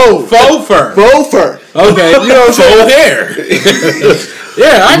faux fur. Faux fur. Okay. You know what I'm saying? Hair.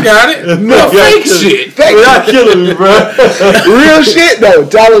 Yeah, I got it. No, fake shit. You're not killing me, bro. Real shit, though.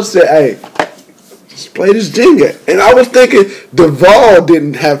 Tyler said, hey, just play this Jenga. And I was thinking Duvall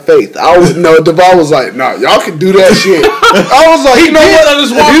didn't have faith. Duvall was like, nah, y'all can do that shit. I was like, you know what? I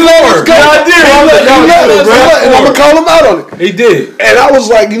just walked forward. I did. And I'm going to call him out on it. He did. And I was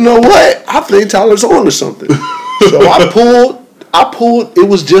like, you know what? I think Tyler's on to something. So I pulled. It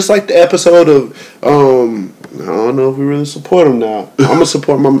was just like the episode of, I don't know if we really support him now. I'm going to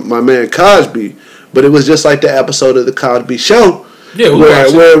support my man Cosby. But it was just like the episode of the Cosby Show. Yeah,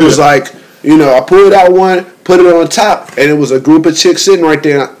 where it was like, I pulled out one, put it on top, and it was a group of chicks sitting right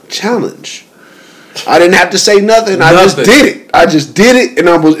there. Challenge. I didn't have to say nothing. I just did it. And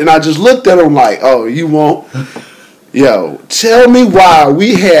I just looked at them like, oh, you won't? Yo, tell me why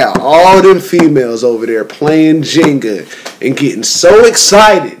we had all them females over there playing Jenga and getting so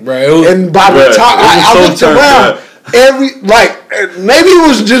excited. Right. And by the time I looked around, maybe it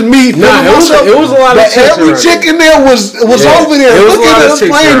was just me. It was a lot of chicks. Every chick in there was over there looking at us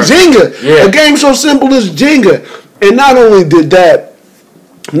playing Jenga. Yeah. A game so simple as Jenga. And not only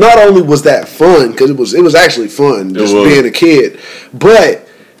was that fun, because it was actually fun just being a kid, but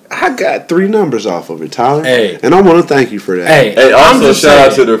I got 3 numbers off of it, Tyler. Hey. And I want to thank you for that. Hey, also shout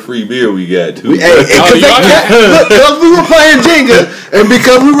out to the free beer we got, too. Because we were playing Jenga, and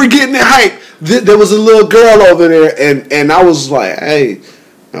because we were getting it hyped, there was a little girl over there, and I was like, hey,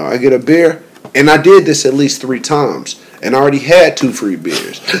 I get a beer. And I did this at least 3 times, and I already had 2 free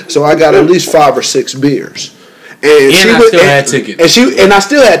beers. So I got at least 5 or 6 beers. And I still had tickets. And I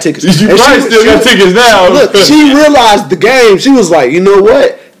still had tickets. You probably still got tickets now. Look, she realized the game. She was like, you know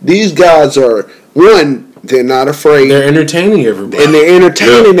what? These guys are, one, they're not afraid. They're entertaining everybody. And they're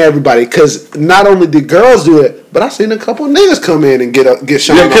entertaining everybody. Because not only did girls do it, but I seen a couple of niggas come in and get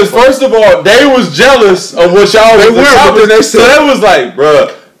shot. Yeah, because first of all, they was jealous of what y'all were. So they was like,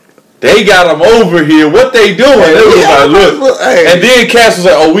 bruh, they got them over here. What they doing? They was like, look. And then Cass was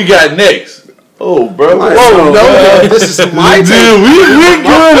like, oh, we got next. Oh, bro. No, this is my team. Dude, we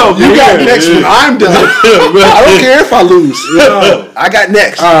good. You got next when I'm done. I don't care if I lose. I got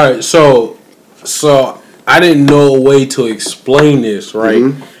next. All right, so I didn't know a way to explain this, right?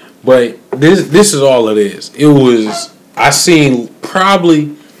 Mm-hmm. But this is all it is. It was, I seen,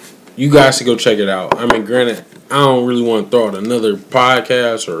 probably, you guys should go check it out. I mean, granted, I don't really want to throw out another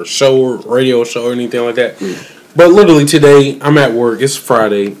podcast or show or radio show or anything like that. But literally today, I'm at work. It's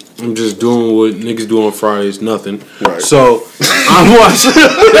Friday. I'm just doing what niggas do on Fridays, nothing. Right. So I'm watching.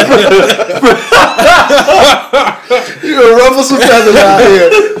 You gonna ruffle some feathers out here,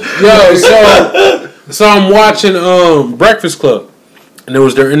 yo. So I'm watching Breakfast Club, and it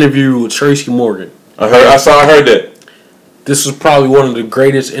was their interview with Tracy Morgan. I heard that. This was probably one of the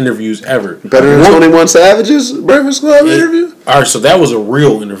greatest interviews ever. Better than 21 Savage's Breakfast Club interview? All right, so that was a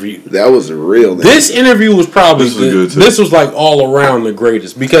real interview. That was a real interview. This interview was probably this was like all around the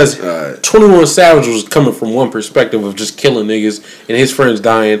greatest, because 21 Savage was coming from one perspective of just killing niggas and his friends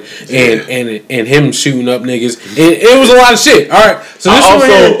dying and him shooting up niggas. And it was a lot of shit. All right. So this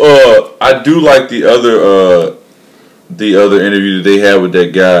I do like the other interview that they had with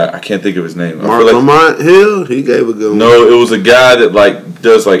that guy. I can't think of his name. Mark Lamont Hill. He gave a good one. No, it was a guy that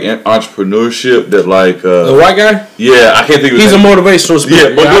does entrepreneurship. That the white guy. Yeah, I can't think of his name. He's a motivational speaker.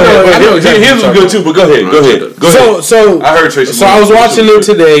 Yeah, but I know his was good too. But go ahead. So I heard Tracy. So I was watching it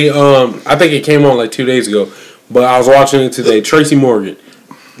today. I think it came on like 2 days ago, but I was watching it today. Tracy Morgan.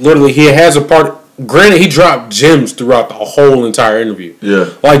 Literally, he has a part. Granted, he dropped gems throughout the whole entire interview.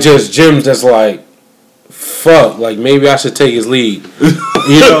 Yeah, like just gems that's like fuck, like maybe I should take his lead.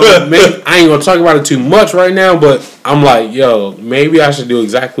 You know, maybe I ain't gonna talk about it too much right now, but I'm like, yo, maybe I should do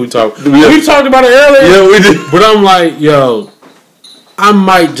exactly what we talked. We talked about it earlier. Yeah, we did. But I'm like, yo, I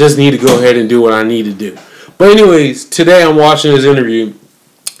might just need to go ahead and do what I need to do. But anyways, today I'm watching his interview,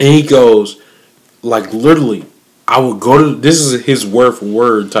 and he goes, like, literally, I would go to, this is his word for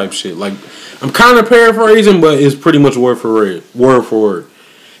word type shit. Like, I'm kind of paraphrasing, but it's pretty much word for word.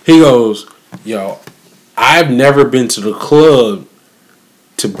 He goes, yo, I've never been to the club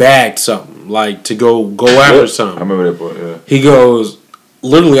to bag something, like to go after something. I remember that part, yeah. He goes,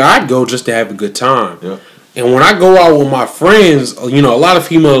 literally, I'd go just to have a good time. Yeah. And when I go out with my friends, you know, a lot of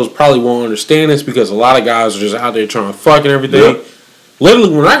females probably won't understand this because a lot of guys are just out there trying to fuck and everything. Yeah.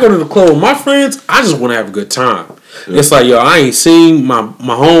 Literally, when I go to the club with my friends, I just want to have a good time. Yeah. It's like, yo, I ain't seen my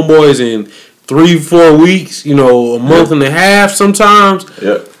homeboys in 3-4 weeks, you know, a month and a half sometimes.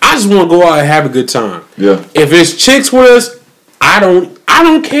 Yeah. I just want to go out and have a good time. Yeah. If it's chicks with us, I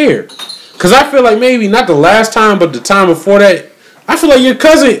don't care. Because I feel like maybe not the last time, but the time before that, I feel like your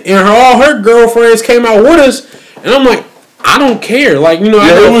cousin and all her girlfriends came out with us, and I'm like, I don't care. Like, you know,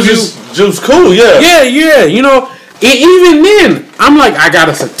 it was just cool, yeah. Yeah, you know, even then, I'm like, I got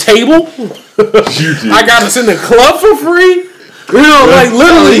us a table. I got us in the club for free. You know, like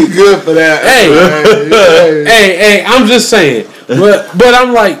literally good for that. Hey, I'm just saying. But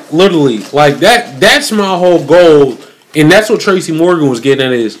I'm like, literally, like that's my whole goal, and that's what Tracy Morgan was getting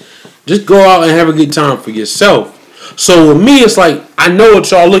at, is just go out and have a good time for yourself. So with me, it's like, I know what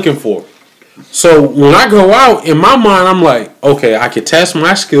y'all looking for. So when I go out, in my mind, I'm like, okay, I can test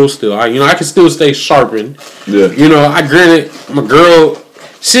my skills still. I can still stay sharpened. Yeah. You know, granted, my girl,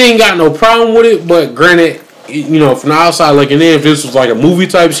 she ain't got no problem with it, but granted, you know, from the outside looking in, if this was like a movie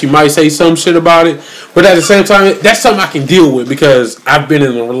type, she might say some shit about it. But at the same time, that's something I can deal with because I've been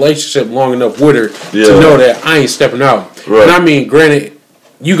in a relationship long enough with her to know that I ain't stepping out. Right. And I mean, granted,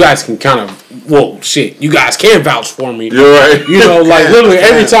 you guys can kind of, well, shit, you guys can vouch for me. You're right. You know, like literally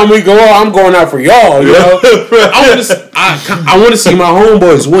every time we go out, I'm going out for y'all. You know, I want to see my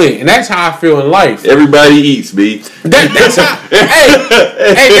homeboys win, and that's how I feel in life. Everybody eats, B. That's how.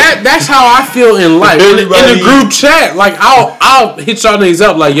 That's how I feel in life. In the group chat, like I'll hit y'all niggas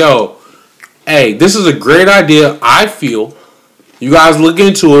up, like, yo, hey, this is a great idea. I feel you guys look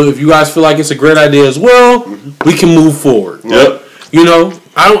into it. If you guys feel like it's a great idea as well, we can move forward. Yep. You know,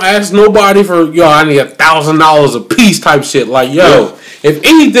 I don't ask nobody for, yo, I need $1,000 a piece type shit. Like, yo, if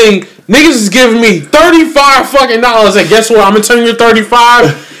anything, niggas is giving me $35 fucking dollars, and guess what? I'm gonna turn your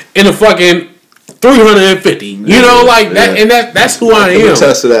 35 into fucking 350. You know, like that, and that's who I am.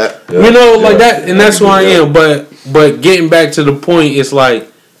 Test of that. You know, like that, and that's who I am. But getting back to the point, it's like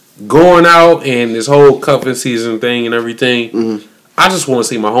going out and this whole cuffing season thing and everything. Mm-hmm. I just want to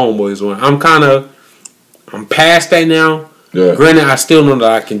see my homeboys win. I'm past that now. Yeah. Granted, I still know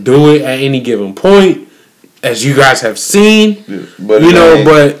that I can do it at any given point, as you guys have seen. Yeah,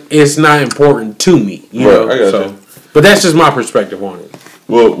 but it's not important to me. You know, I got you. But that's just my perspective on it.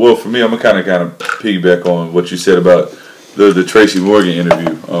 Well, for me, I'm gonna kind of piggyback on what you said about the Tracy Morgan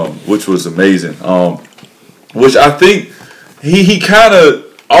interview, which was amazing. Which I think he kind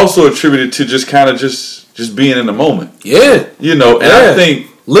of also attributed to just being in the moment. Yeah, you know, and I think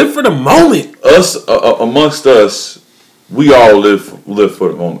live for the moment. Us amongst us. We all live for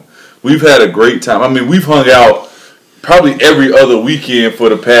the moment. We've had a great time. I mean, we've hung out probably every other weekend for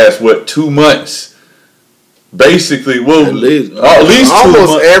the past 2 months. Basically, at least 2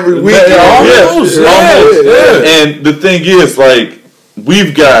 almost every weekend. Almost. And the thing is, like,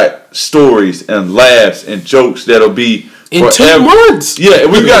 we've got stories and laughs and jokes that'll be in 2 months. Yeah,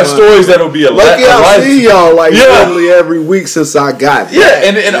 we've got stories that'll be Lucky I see y'all like literally every week since I got here. Yeah,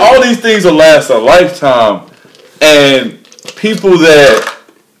 and all these things will last a lifetime. And people that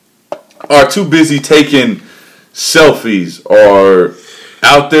are too busy taking selfies or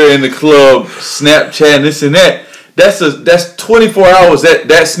out there in the club Snapchatting this and that, that's 24 hours.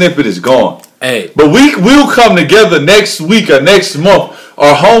 That snippet is gone. Hey, but we'll come together next week or next month.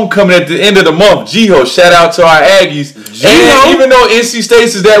 Our homecoming at the end of the month. G-Ho, shout out to our Aggies. And even though NC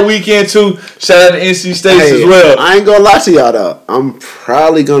State's is that weekend too, shout out to NC State as well. I ain't gonna lie to y'all though. I'm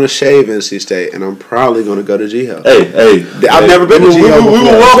probably gonna shave NC State, and I'm probably gonna go to G-Ho. I've never been to G-Ho before. We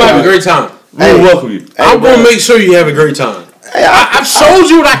will welcome you. Have a great time. We will welcome you. I'm gonna make sure you have a great time. Hey, I've showed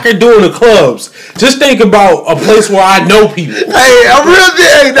you what I can do in the clubs. Just think about a place where I know people. Hey, I'm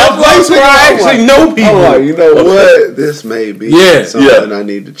really a place where I actually know people. I'm like, you know what? This may be something I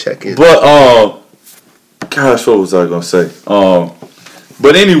need to check in. But gosh, what was I gonna say?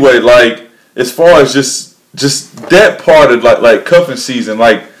 But anyway, like as far as just that part of like cuffing season,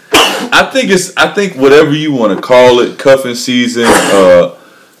 like I think whatever you want to call it, cuffing season,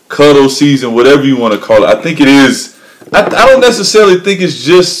 cuddle season, whatever you want to call it. I think it is. I don't necessarily think it's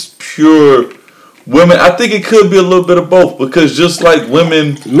just pure women. I think it could be a little bit of both because just like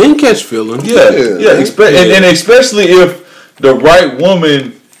women, men catch feelings. Yeah. And especially if the right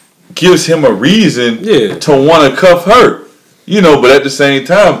woman gives him a reason to want to cuff her, But at the same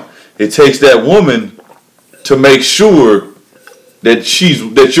time, it takes that woman to make sure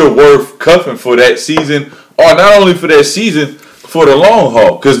that you're worth cuffing for that season, or not only for that season, for the long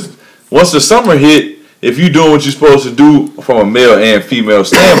haul. Because once the summer hit, if you're doing what you're supposed to do from a male and female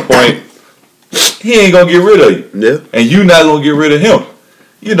standpoint, he ain't gonna get rid of you, and you're not gonna get rid of him.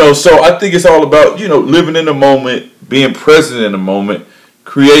 So I think it's all about living in the moment, being present in the moment,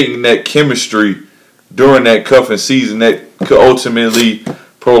 creating that chemistry during that cuffing season that could ultimately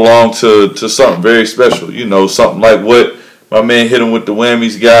prolong to something very special. Something like what my man hit him with the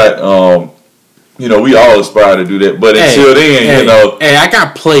whammies got. We all aspire to do that, but until then, Hey, I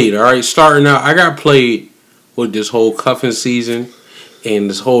got played. All right, starting out, I got played with this whole cuffing season and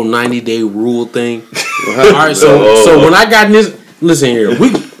this whole 90-day rule thing. All right, so when I got in this, listen here, we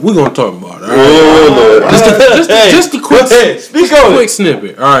gonna talk about it. All right? Just a quick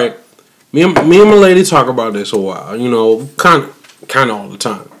snippet. All right, me and my lady talk about this a while. Kind of all the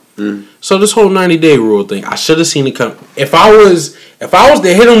time. So this whole 90-day rule thing, I should have seen it come. If I was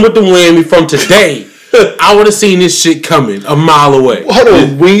to hit him with the whammy from today, I would have seen this shit coming a mile away. Hold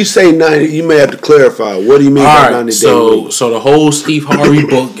on, when you say 90, you may have to clarify. What do you mean by 90-day rule? So the whole Steve Harvey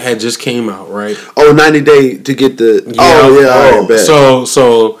book had just came out, right? Oh, 90-day to get the... I bet.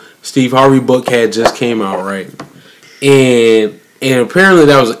 So Steve Harvey book had just came out, right? And apparently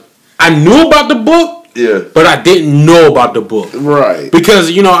that was... I knew about the book. Yeah. But I didn't know about the book. Right. Because,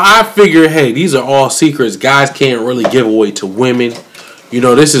 I figured, hey, these are all secrets guys can't really give away to women.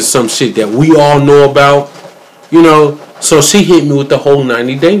 This is some shit that we all know about. So she hit me with the whole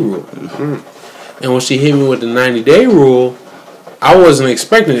 90-day rule. Mm-hmm. And when she hit me with the 90-day rule, I wasn't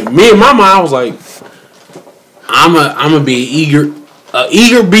expecting it. Me in my mind, I was like, I'm gonna be an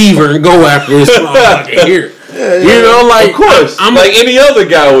eager beaver and go after this motherfucker here. Of course. I'm like any other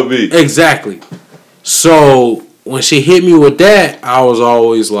guy would be. Exactly. So when she hit me with that, I was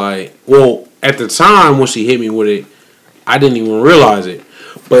always like, well, at the time when she hit me with it, I didn't even realize it.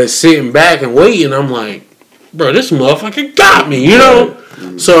 But sitting back and waiting, I'm like, bro, this motherfucker got me,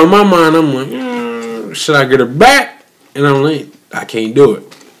 Mm-hmm. So in my mind, I'm like, should I get her back? And I'm like, I can't do it.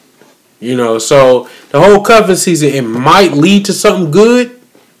 So the whole cuffing season, it might lead to something good,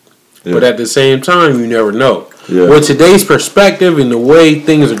 but at the same time, you never know. Yeah. With today's perspective and the way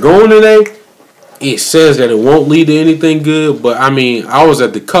things are going today, it says that it won't lead to anything good, but I mean, I was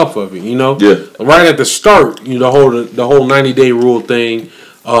at the cuff of it, Yeah. Right at the start, the whole 90-day rule thing,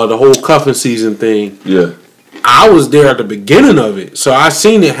 the whole cuffing season thing. Yeah. I was there at the beginning of it, so I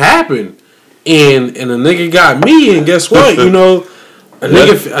seen it happen, and a nigga got me, and guess what? A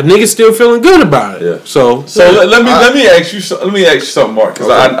nigga still feeling good about it. Yeah. So let me ask you something, Mark, because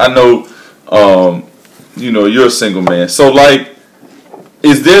I know, you're a single man. So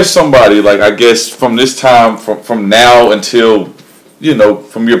is there somebody, I guess, from this time, from now until,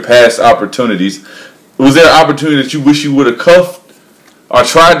 from your past opportunities, was there an opportunity that you wish you would have cuffed or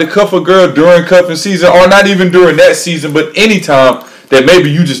tried to cuff a girl during cuffing season, or not even during that season, but any time that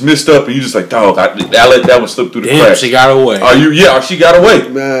maybe you just missed up and you just like, dog, I let that one slip through the cracks? She got away. She got away.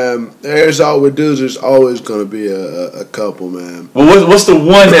 Man, there's always going to be a couple, man. Well, what's the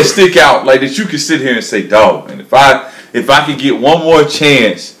one that stick out, that you can sit here and say, dog, and if I could get one more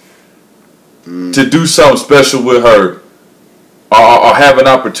chance to do something special with her or have an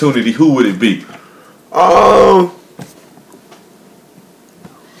opportunity, who would it be?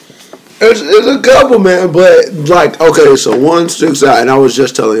 There's a couple, man, but okay, so one sticks out, and I was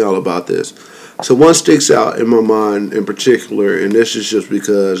just telling y'all about this. So one sticks out in my mind in particular, and this is just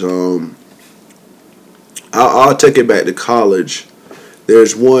because I'll take it back to college.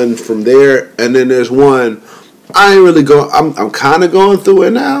 There's one from there, and then there's one I ain't really going. I'm kind of going through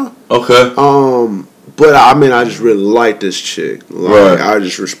it now. Okay. But I mean, I just really like this chick. Right. I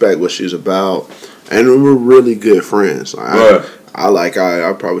just respect what she's about, and we're really good friends. Right.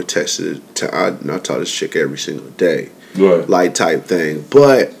 I probably texted. I tell this chick every single day. Right. Type thing.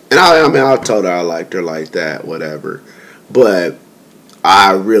 But I told her I liked her like that, whatever. But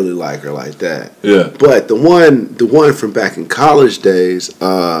I really like her like that. Yeah. But the one from back in college days,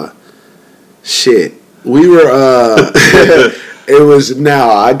 shit. We were it was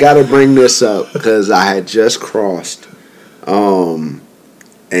I gotta bring this up because I had just crossed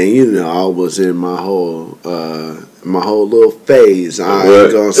And you know, I was in my whole little phase. I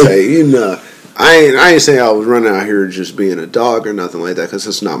ain't gonna say, you know, I ain't saying I was running out here just being a dog or nothing like that, because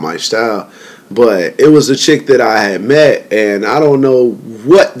it's not my style. But it was a chick that I had met, and I don't know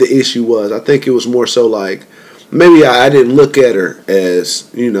what the issue was. I think it was more so like maybe I didn't look at her as,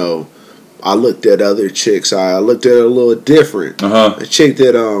 you know, I looked at other chicks. I looked at her a little different. A chick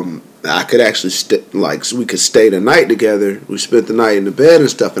that I could actually we could stay the night together. We spent the night in the bed and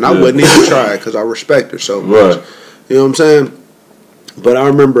stuff, and I wouldn't even try it because I respect her so much. Right. You know what I'm saying? But I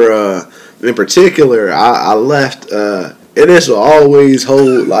remember in particular, I left, and this will always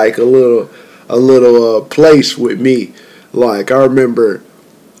hold like a little place with me. Like I remember,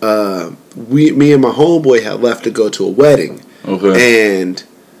 me and my homeboy had left to go to a wedding. Okay.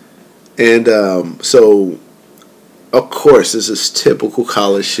 And so, of course, this is typical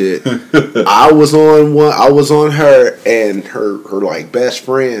college shit. I was on her, and her like best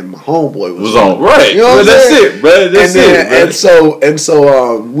friend, my homeboy was on. Right. You know what that's saying? It, bro. That's it. And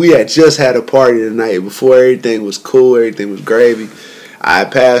so we had just had a party the night before. Everything was cool. Everything was gravy. I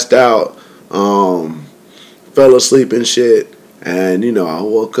passed out, fell asleep and shit. And, you know, I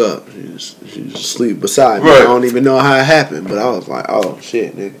woke up. She was asleep beside me. Right. I don't even know how it happened, but I was like, oh,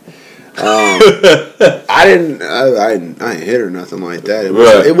 shit, nigga. I didn't hit her nothing like that.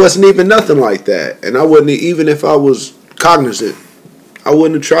 It wasn't even nothing like that. And I wouldn't, even if I was cognizant, I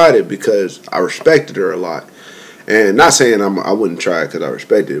wouldn't have tried it because I respected her a lot. And not saying I wouldn't try it because I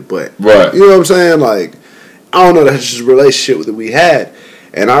respected it, but you know what I'm saying? Like, I don't know, that's just a relationship that we had.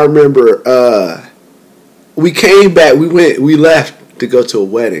 And I remember we came back, we left to go to a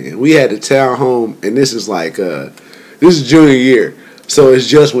wedding, and we had a town home, and this is like this is junior year. So it's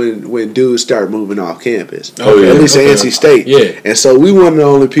just when dudes start moving off campus. At least at NC State. Yeah. And so we one of the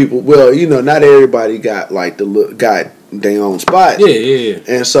only people, well, you know, not everybody got their own spot. Yeah.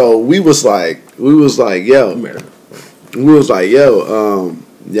 And so we was like, yo,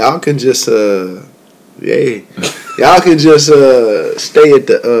 y'all can just y'all can just stay at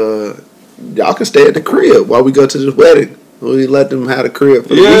the crib while we go to this wedding. We let them have the crib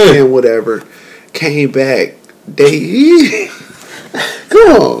for the weekend, whatever. Came back,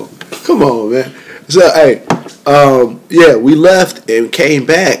 Come on, man. So, hey, we left and came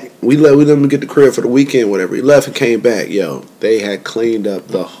back. We let them get the crib for the weekend, whatever. We left and came back. Yo, they had cleaned up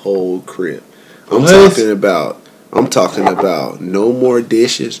the whole crib. I'm talking about no more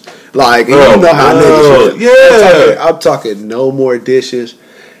dishes. Like, you know how niggas is. Yeah. I'm talking no more dishes.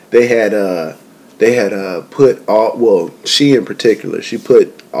 They had put all, well, she in particular, she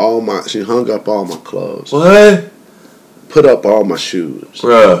hung up all my clothes. What? Put up all my shoes.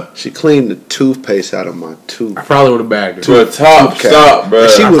 Bruh. She cleaned the toothpaste out of my tooth. I probably would have bagged her. To a top stop, bruh.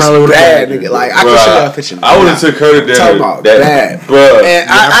 She was bad, nigga. Like, I can show you a picture. I would have took her to dinner. Talking about bad. Bruh. And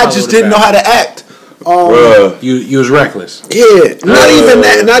I just didn't know how to act. Bruh. You was reckless. Yeah. Not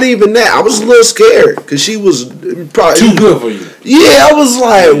even that. I was a little scared. Because she was probably too good for you. Yeah, I was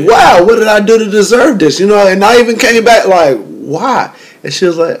like, wow, what did I do to deserve this? You know, and I even came back like, why? And she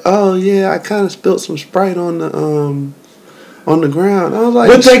was like, oh, yeah, I kind of spilled some Sprite on the ground. I was like,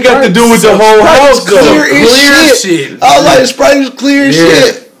 what they got to do with the whole house? Clear shit. I was like, Sprite is clear as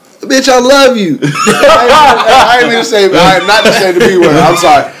shit. Bitch, I love you. I ain't even say, not to say the B word. I'm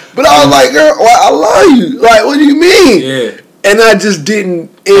sorry, but I was like, girl, I love you. Like, what do you mean? Yeah. And I just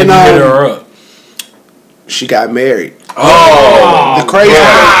didn't. And hit her up. She got married. Oh, the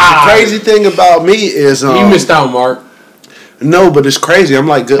crazy thing about me is you missed out, Mark. No, but it's crazy. I'm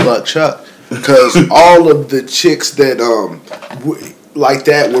like, good luck, Chuck. Because all of the chicks that like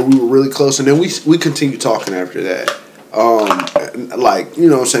that, where we were really close, and then we continued talking after that, like, you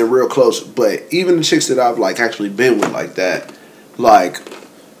know what I'm saying, real close. But even the chicks that I've like actually been with like that, like,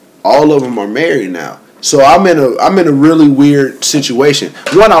 all of them are married now. So I'm in a really weird situation.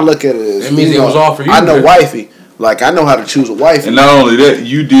 One, I look at it as, that means it was all for you. I know, man. Wifey. Like, I know how to choose a wife. And not only that,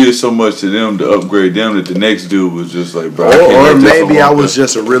 you did so much to them to upgrade them that the next dude was just like, bro. Or maybe I was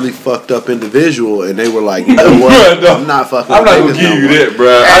just a really fucked up individual, and they were like, you know what? Bro, I'm not fucking. I'm not gonna give you that, bro.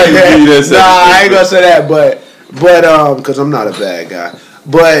 I ain't gonna give you that. Nah, I ain't gonna say that, but because I'm not a bad guy.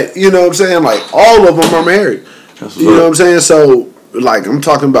 But you know what I'm saying? Like, all of them are married. You know what I'm saying? So, like, I'm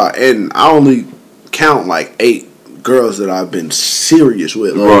talking about, and I only count like 8 girls that I've been serious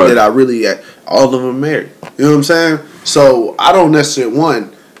with, like, that I really, all of them are married. You know what I'm saying? So I don't necessarily,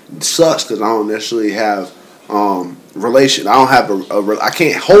 one, it sucks because I don't necessarily have relation. I don't have I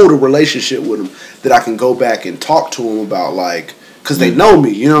can't hold a relationship with them that I can go back and talk to them about, like, because they know me.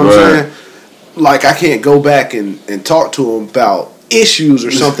 You know what I'm saying? Like, I can't go back and talk to them about issues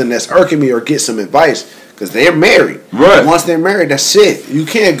or something that's irking me or get some advice. because they're married. Right. Once they're married, that's it. You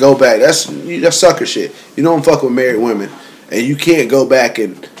can't go back. That's sucker shit. You don't fuck with married women, and you can't go back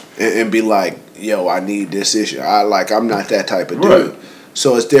and be like, yo, I need this issue. I'm not that type of dude. Right.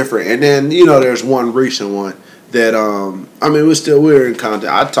 So it's different. And then there's one recent one that we're in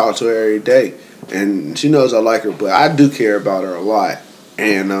contact. I talk to her every day, and she knows I like her, but I do care about her a lot.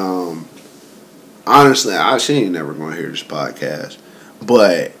 And honestly, she ain't never gonna hear this podcast.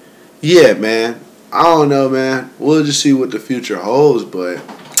 But yeah, man, I don't know, man. We'll just see what the future holds. But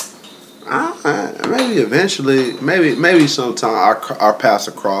maybe eventually, maybe sometime our paths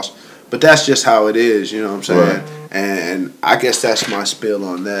will cross. But that's just how it is. You know what I'm saying? Right. And I guess that's my spill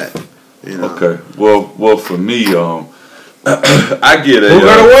on that. Okay. Well, for me, I get Who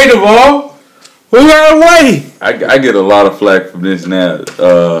gotta wait, Duvall? Who gotta wait? I get a lot of flack from this now.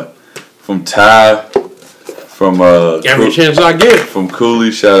 From Ty, from Every chance I get. from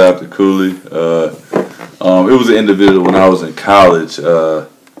Cooley. Shout out to Cooley. It was an individual when I was in college.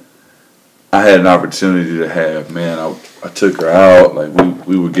 I had an opportunity to have, man. I took her out. Like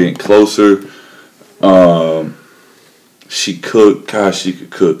we were getting closer. She cooked. Gosh, she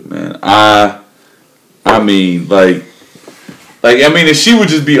could cook, man. I mean, if she would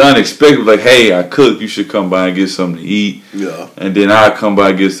just be unexpected, like, hey, I cook, you should come by and get something to eat. Yeah. And then I'd come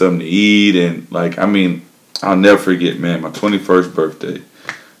by and get something to eat. And, I'll never forget, man, my 21st birthday.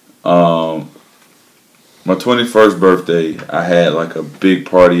 My 21st birthday, I had, a big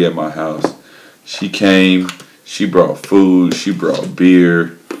party at my house. She came, she brought food, she brought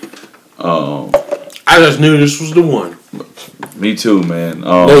beer. I just knew this was the one. Me too, man.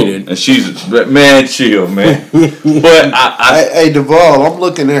 They did. And she's, man, chill, man. But Hey, Duvall, I'm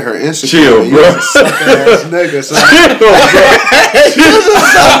looking at her Instagram. Chill, bro. You're a sucker-ass nigga, son.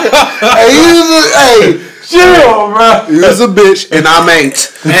 Chill, bro. You was a bitch, and I'm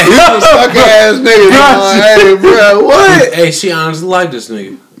ain't. You a sucker-ass nigga. Hey, bro, what? Hey, she honestly liked this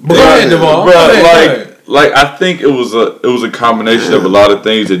nigga. But go ahead, Duvall. Bro, Go ahead. I think it was a combination of a lot of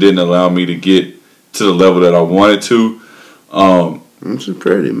things that didn't allow me to get to the level that I wanted to. She's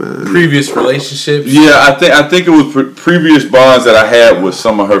pretty, man. Previous relationships. Yeah, I think it was previous bonds that I had with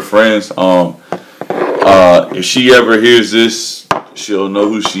some of her friends. If she ever hears this, she'll know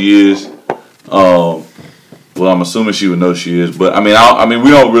who she is. Well, I'm assuming she would know who she is, but we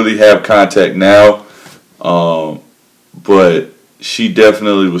don't really have contact now. But she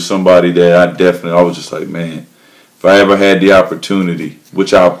definitely was somebody that I was just like, man, if I ever had the opportunity,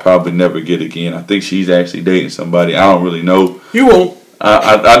 which I'll probably never get again. I think she's actually dating somebody. I don't really know. You won't.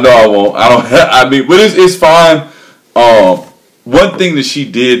 I know I won't. But it's fine. One thing that she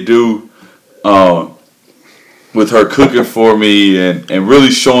did do, with her cooking for me and really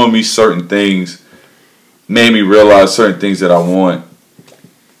showing me certain things, made me realize certain things that I want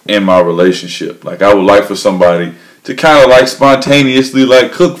in my relationship. Like, I would like for somebody to kind of spontaneously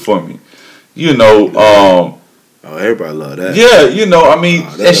cook for me. Oh, everybody love that. Yeah,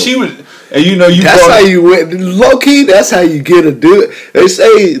 and she was, and that's how you went. Low key, that's how you get to do it. They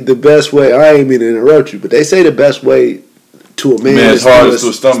say the best way. I ain't mean to interrupt you, but they say the best way to a man's heart is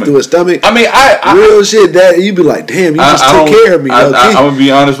through his stomach. I real shit. That you be like, damn, you just took care of me. I'm gonna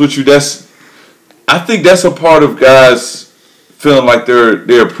be honest with you. I think that's a part of guys feeling like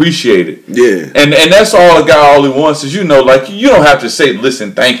they're appreciated. Yeah, and that's all a guy all he wants is you don't have to say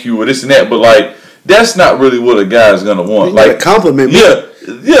listen, thank you, or this and that, but that's not really what a guy's gonna want. You gotta compliment me. Yeah,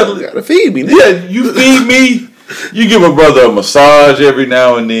 you gotta feed me. Yeah, you feed me. You give a brother a massage every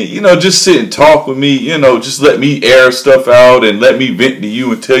now and then. Just sit and talk with me. Just let me air stuff out and let me vent to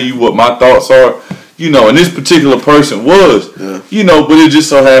you and tell you what my thoughts are. And this particular person was. Yeah. But it just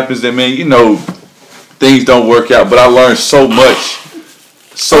so happens that, man, things don't work out. But I learned so much.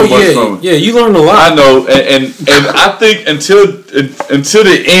 From him. Yeah, you learned a lot. I know, and I think until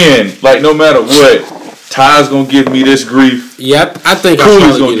the end, no matter what, Ty's gonna give me this grief. Yeah, I think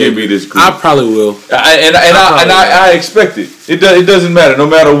Cooley's gonna give me this grief. I probably will. I expect it. It doesn't matter, no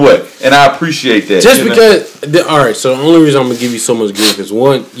matter what, and I appreciate that. Just because, all right. So the only reason I'm gonna give you so much grief is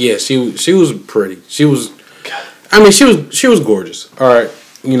one. Yeah, she was pretty. She was gorgeous. All right.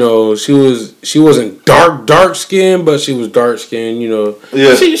 She wasn't dark skin, but she was dark skin.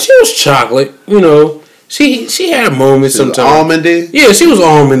 Yeah. She was chocolate. She had moments sometimes. Almondy. Yeah, she was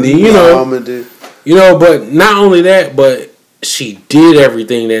almondy. Almondy. But not only that, but she did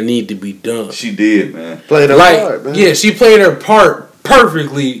everything that needed to be done. She did, man. Played her part, man. Yeah, she played her part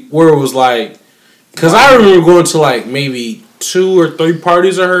perfectly. Where it was because I remember going to maybe 2 or 3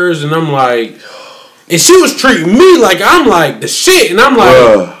 parties of hers, and I'm like. And she was treating me like I'm the shit, and I'm like,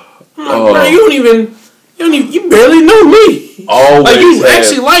 bro, you don't You barely know me. Always like you have,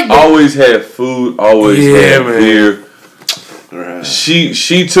 actually like me. Always had food. Always had beer. Right.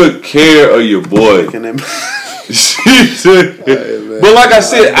 She took care of your boy. She took. But like I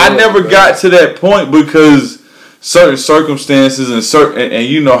said, I never got to that point because certain circumstances and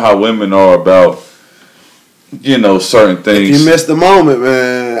you know how women are about. Certain things. If you miss the moment,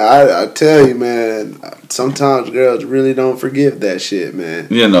 man, I tell you, man, sometimes girls really don't forgive that shit, man.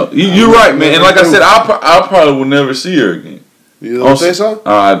 You're right, man. And like I said, I probably will never see her again. You don't think so?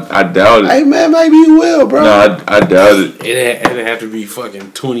 I doubt it. Hey, man, maybe you will, bro. No, I doubt it. It'd have to be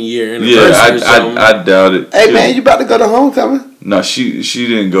fucking 20-year anniversary. Yeah, I doubt it. Hey, man, you about to go to homecoming? No, she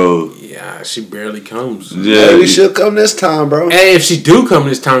didn't go. Yeah, she barely comes. Yeah, maybe she'll come this time, bro. Hey, if she do come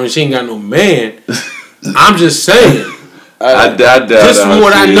this time and she ain't got no man, I'm just saying. I doubt just from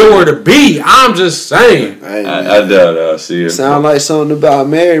what I know her to be, I'm just saying. Hey, I doubt I'll see her. Sound like something about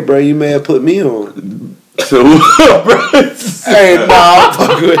Mary, bro. You may have put me on. So what, bro? Hey, Bob,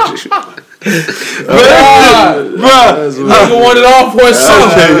 fuck with you. Nigga wanted off for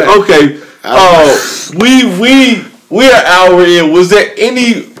something. Okay. We're an hour in. Was there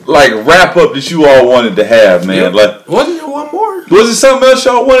any wrap up that you all wanted to have, man? Wasn't there one more? Was it something else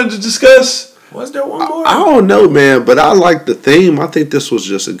y'all wanted to discuss? Was there one more? I don't know, man, but I like the theme. I think this was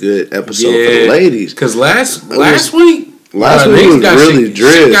just a good episode for the ladies. Because last week was really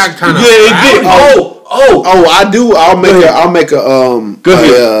dread. She got kind of it did. I do. I'll make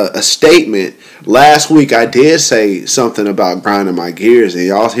a statement. Last week I did say something about grinding my gears, and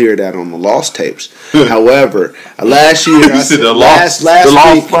y'all hear that on the Lost tapes. However, last year I said the Lost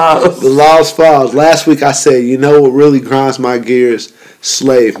Files. Last week I said, you know what really grinds my gears?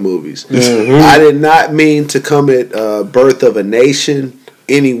 Slave movies. Mm-hmm. I did not mean to come at Birth of a Nation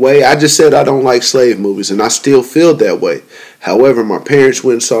anyway. I just said I don't like slave movies, and I still feel that way. However, my parents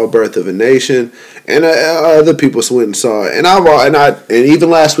went and saw Birth of a Nation, and other people went and saw it. And even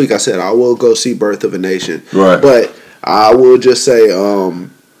last week I said I will go see Birth of a Nation. Right. But I will just say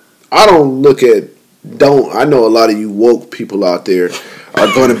I don't look at I know a lot of you woke people out there are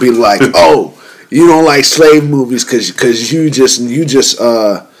going to be like, oh, you don't like slave movies because you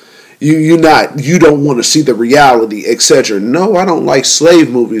don't want to see the reality, etc. No, I don't like slave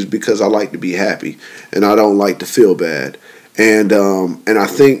movies because I like to be happy and I don't like to feel bad. And I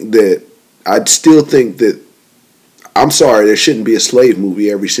think that I'd still think that I'm sorry, there shouldn't be a slave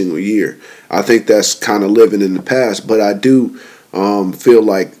movie every single year. I think that's kind of living in the past, but I do feel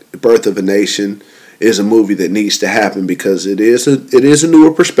like Birth of a Nation is a movie that needs to happen because it is a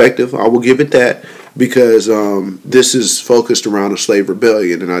newer perspective. I will give it that because this is focused around a slave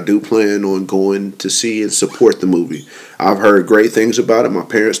rebellion, and I do plan on going to see and support the movie. I've heard great things about it. My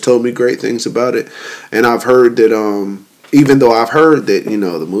parents told me great things about it, and I've heard that even though I've heard that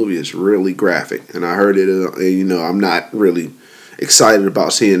the movie is really graphic, and I heard it, I'm not really excited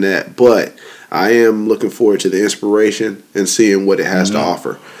about seeing that, but I am looking forward to the inspiration and seeing what it has to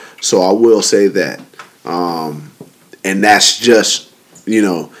offer. So I will say that. And that's just,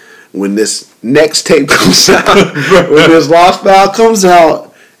 when this next tape comes out, when this Lost File comes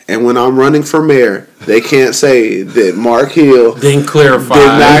out, and when I'm running for mayor, they can't say that Mark Hill did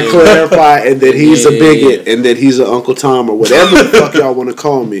not clarify and that he's a bigot and that he's an Uncle Tom or whatever the fuck y'all want to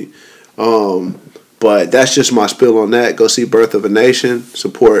call me. But that's just my spill on that. Go see Birth of a Nation,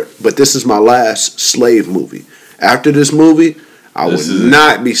 support. But this is my last slave movie. After this movie, I would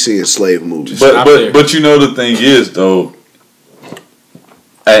not be seeing slave movies. But the thing is though,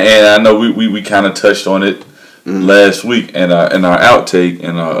 and I know we kind of touched on it last week in our outtake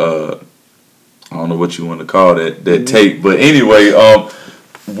and our I don't know what you want to call that tape. But anyway,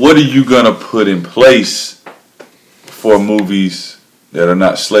 what are you gonna put in place for movies that are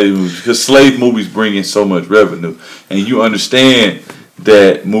not slave movies? Because slave movies bring in so much revenue, and you understand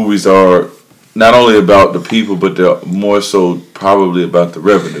that movies are not only about the people, but they're more so probably about the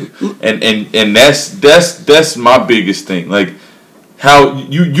revenue. And that's my biggest thing. Like how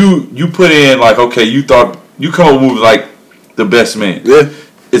you put in okay, you thought you come up with a movie like The Best Man. Yeah.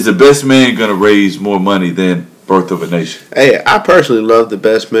 Is The Best Man gonna raise more money than Birth of a Nation? Hey, I personally love The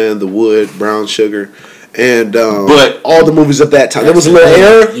Best Man, The Wood, Brown Sugar, and but all the movies of that time. There was a little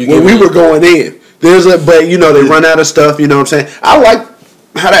era when we were going in. They run out of stuff. You know what I'm saying? I like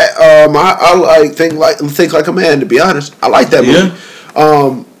how that. I like think like a man. To be honest, I like that movie.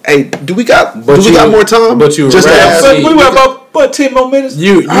 Yeah. Hey, do we got more time? But you just we have about 10 more minutes.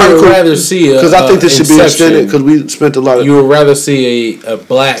 You would rather see because I think this should be extended because we spent a lot of. You would rather see a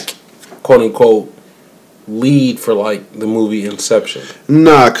black, quote unquote, lead for like the movie Inception.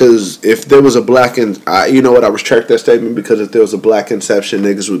 Nah, because if there was a black you know what? I retract that statement because if there was a black Inception,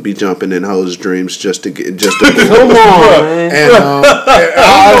 niggas would be jumping in hoes' dreams just to get Come on, man. And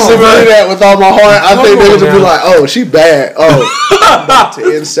I honestly believe that with all my heart. I think niggas would be like, "Oh, she bad. Oh,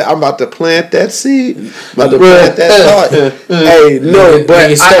 I'm about to plant that seed. I'm about to plant that thought." Hey, no,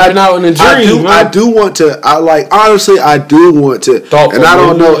 but stepping out in the dream. I do want to. Honestly, I do want to. Thoughtful, and I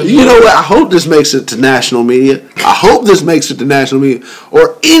don't man. know. You know what? I hope this makes it to national media. I hope this makes it to national media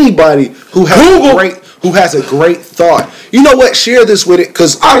or anybody who has a great thought. You know what? Share this with it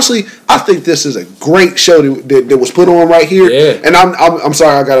because honestly, I think this is a great show that was put on right here. Yeah. And I'm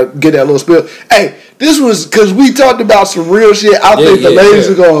sorry, I gotta get that little spill. Hey, this was because we talked about some real shit. I think the ladies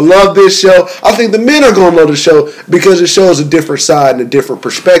are gonna love this show. I think the men are gonna love the show because it shows a different side and a different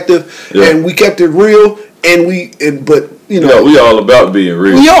perspective. Yeah. And we kept it real. But you know, we all about being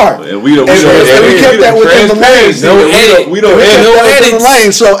real. We are, and we don't. We kept that within the lane. We don't edit. Within the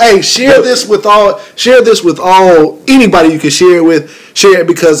lane. So hey, share this with all anybody you can share it with. Share it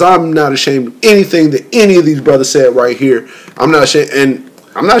because I'm not ashamed of anything that any of these brothers said right here. I'm not ashamed, and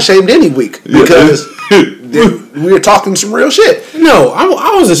I'm not ashamed any week because we were talking some real shit. No, I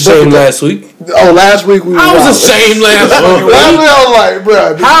was ashamed last week. Oh, last week I was ashamed last week. Last week I was like,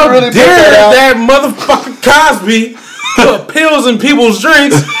 bro, how really dare that motherfucker Cosby put pills in people's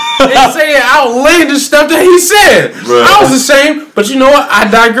drinks and say outlandish stuff that he said. Bro. I was ashamed, but you know what? I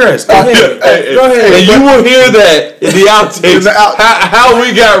digress. Go ahead. Go ahead. And you will hear that in the outtakes. How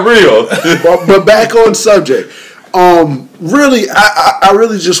we got real. But back on subject. Really, I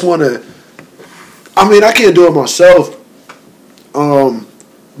really just want to. I mean, I can't do it myself.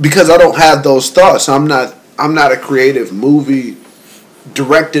 Because I don't have those thoughts. I'm not a creative movie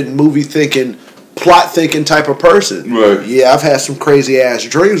thinking, plot thinking type of person. Right. Yeah, I've had some crazy ass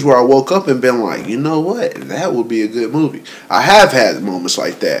dreams where I woke up and been like, you know what, that would be a good movie. I have had moments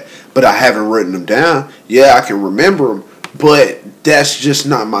like that, but I haven't written them down. Yeah, I can remember them, but that's just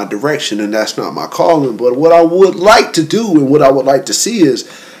not my direction and that's not my calling. But what I would like to do and what I would like to see is,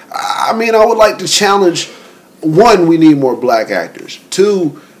 I would like to challenge. One, we need more black actors.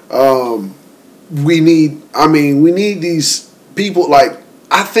 Two, we need these people. Like,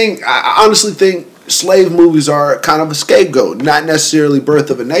 I honestly think slave movies are kind of a scapegoat, not necessarily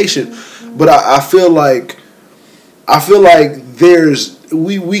Birth of a Nation, but I feel like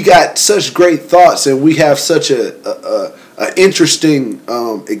we got such great thoughts and we have such a interesting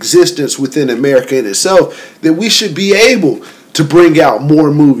existence within America in itself that we should be able to bring out more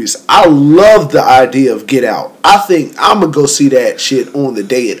movies. I love the idea of Get Out. I think I'm going to go see that shit on the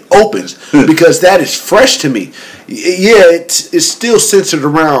day it opens because that is fresh to me. Yeah, it's still centered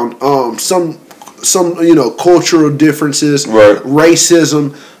around some cultural differences, right.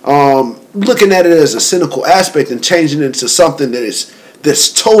 Racism, looking at it as a cynical aspect and changing it into something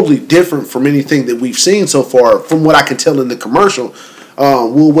that's totally different from anything that we've seen so far, from what I can tell in the commercial.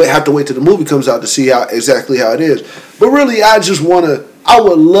 We'll have to wait till the movie comes out to see exactly how it is. But really, I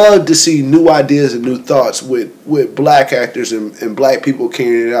would love to see new ideas and new thoughts with black actors and black people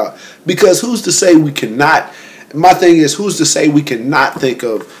carrying it out. Because who's to say we cannot, my thing is, who's to say we cannot think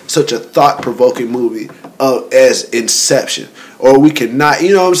of such a thought-provoking movie as Inception? Or we cannot,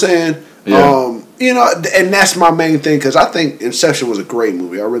 you know what I'm saying? Yeah. And that's my main thing, because I think Inception was a great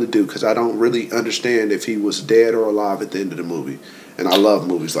movie. I really do, because I don't really understand if he was dead or alive at the end of the movie. And I love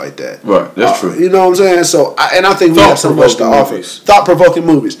movies like that. Right, that's true. You know what I'm saying? So, I think we have so much to offer. Thought-provoking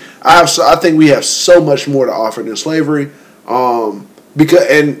movies. I think we have so much more to offer than slavery. Because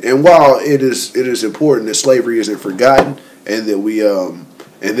and while it is important that slavery isn't forgotten, and that we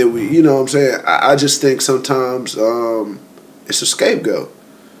you know what I'm saying, I just think sometimes it's a scapegoat.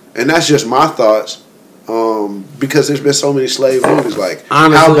 And that's just my thoughts. Because there's been so many slave movies. Like,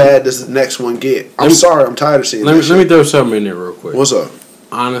 honestly, how bad does the next one get? I'm sorry, I'm tired of seeing that. Let me throw something in there real quick. What's up?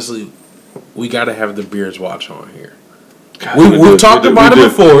 Honestly, we got to have the Beers Watch on here. We've talked about it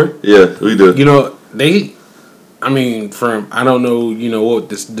before. Yeah, we do. You know, I don't know, what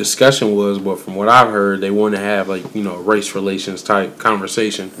this discussion was, but from what I've heard, they want to have, race relations type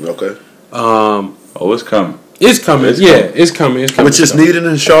conversation. Okay. It's coming. It's coming. It's coming. Which is needed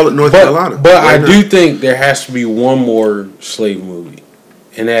in Charlotte, North Carolina. But I do think there has to be one more slave movie,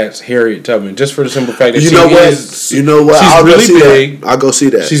 and that's Harriet Tubman. Just for the simple fact that she's really big. I'll go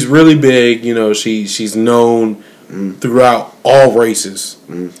see that. She's really big. She's known throughout all races,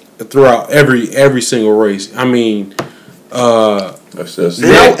 throughout every single race. I mean, I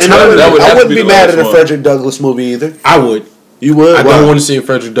wouldn't be mad at a Frederick Douglass movie either. I would. You would? I don't want to see a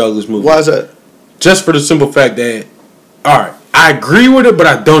Frederick Douglass movie. Why is that? Just for the simple fact that, all right, I agree with it, but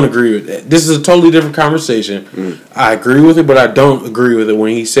I don't agree with it. This is a totally different conversation. I agree with it, but I don't agree with it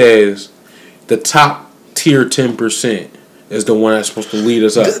when he says the top tier 10% is the one that's supposed to lead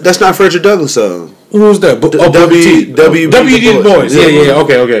us up. That's not Frederick Douglass song. Who was that? W.E.B. Du Bois. Yeah.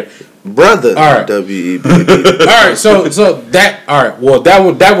 Okay. Brother. All right. W.E.B. All right. So that. All right. Well,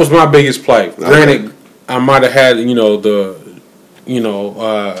 that was my biggest play. Granted, I might have had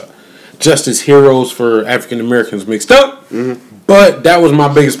Justice Heroes for African Americans mixed up, but that was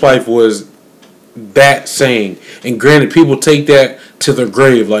my biggest play was that saying. And granted, people take that to their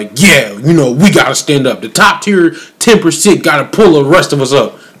grave, like, yeah, we gotta stand up. The top tier 10% gotta pull the rest of us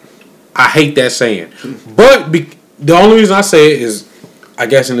up. I hate that saying, but the only reason I say it is, I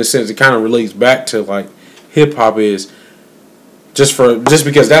guess in a sense, it kind of relates back to like hip hop is just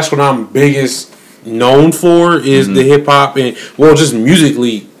because that's what I'm biggest known for is the hip hop and just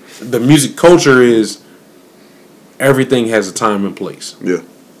musically, the music culture is everything has a time and place. Yeah.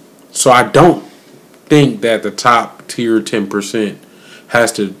 So I don't think that the top tier 10%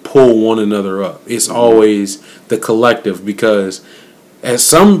 has to pull one another up. It's always the collective because at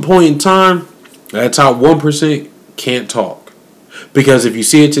some point in time, that top 1% can't talk. Because if you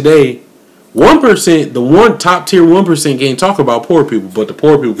see it today, 1%, the one top tier 1% can't talk about poor people, but the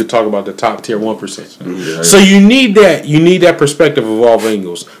poor people could talk about the top tier 1%. So you need that perspective of all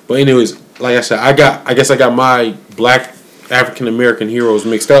angles. But anyways, like I said, I guess I got my black African American heroes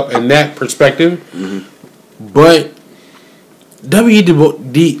mixed up in that perspective. But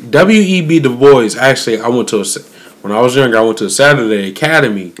W.E.B. Du Bois, actually, when I was younger, I went to a Saturday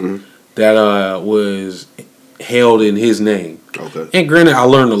Academy that was held in his name. Okay. And granted, I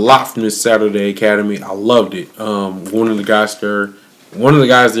learned a lot from this Saturday Academy. I loved it. One of the guys there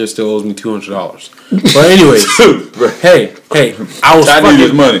still owes me $200. But anyways, hey, I need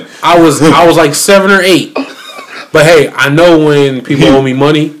his money. I was like 7 or 8. But hey, I know when people owe me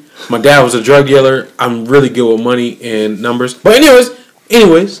money. My dad was a drug dealer. I'm really good with money and numbers. But anyways,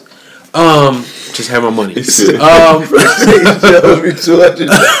 just have my money. He said, but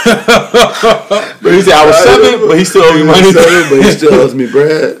he said I was 7, but he still owes me money. But he still owes me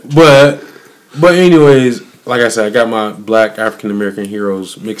bread. But anyways, like I said, I got my black African American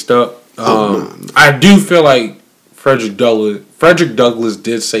heroes mixed up. I do feel like Frederick Douglass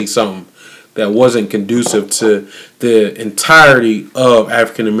did say something that wasn't conducive to the entirety of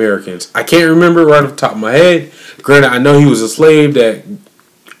African Americans. I can't remember right off the top of my head. Granted, I know he was a slave that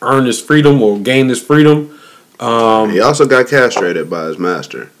earned his freedom or gained his freedom. He also got castrated by his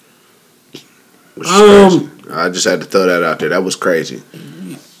master. Which is crazy. I just had to throw that out there. That was crazy.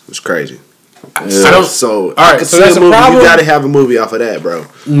 It was crazy. So that's a problem. You got to have a movie off of that, bro.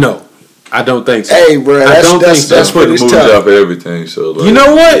 No. I don't think so. Hey, bro, that's putting movies up and everything. So like, you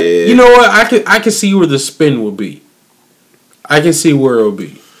know what? Yeah. You know what? I can see where the spin will be. I can see where it'll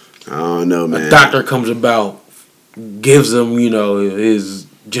be. I don't know, man. A doctor comes about, gives him, his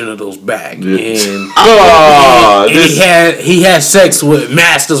genitals back, and he had sex with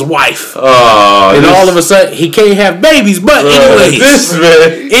master's wife, and all of a sudden he can't have babies. But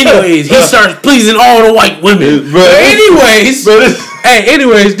anyways, he starts pleasing all the white women.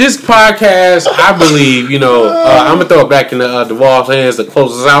 Anyways, this podcast, I believe, I'm gonna throw it back in the Duval's hands to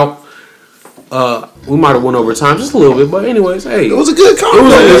close us out. We might have went over time just a little bit, but anyways, hey, it was a good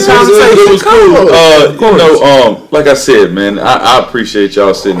conversation. It was cool. Like I said, man, I appreciate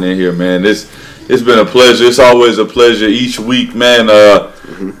y'all sitting in here, man. It's been a pleasure. It's always a pleasure each week, man. To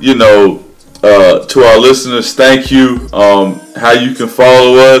our listeners, thank you. How you can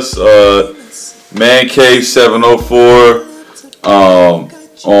follow us, Man Cave 704 on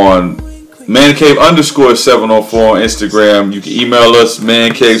mancave_704 on Instagram. You can email us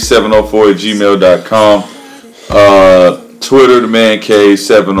mancave704@gmail.com. Twitter, the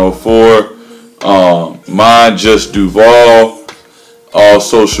mancave704. Mine, just Duval. All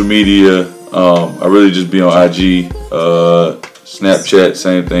social media. I really just be on IG, Snapchat,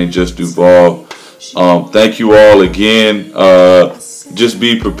 same thing, just Duval. Thank you all again. Just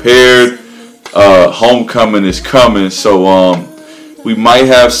be prepared. Homecoming is coming, so we might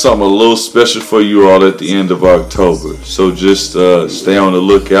have something a little special for you all at the end of October. So just stay on the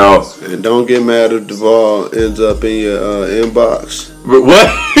lookout. And don't get mad if Duval ends up in your inbox. What?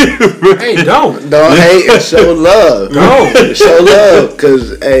 Hey, don't hate and show love. Don't show love,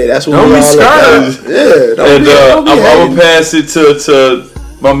 cause hey, that's what we're all about. Yeah, I'm gonna pass it to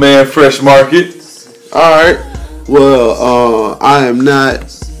my man Fresh Market. All right. Well, I am not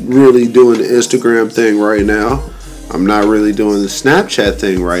really doing the Instagram thing right now. I'm not really doing the Snapchat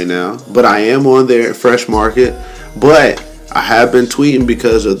thing right now, but I am on there at Fresh Market. But I have been tweeting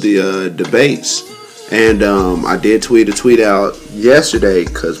because of the debates, And I did tweet a tweet out yesterday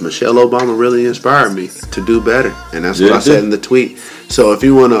because Michelle Obama really inspired me to do better. And that's what I said in the tweet. So if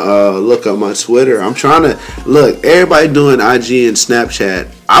you want to look up my Twitter, I'm trying to look. Everybody doing IG and Snapchat.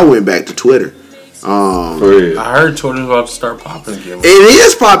 I went back to Twitter. I heard Twitter's about to start popping again. It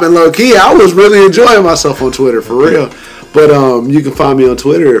is popping low key. I was really enjoying myself on Twitter for real. But you can find me on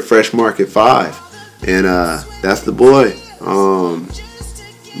Twitter at FreshMarket5, and that's the boy.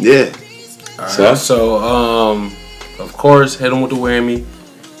 Yeah. Right, so of course, hit him with the whammy.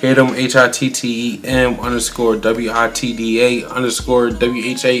 Hit him HITTEM _WITDA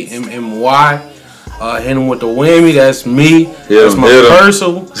 _WHAMMY. Hit him with the whammy. That's me. That's my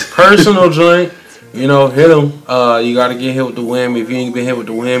personal joint. You know, hit him. You gotta get hit with the whammy. If you ain't been hit with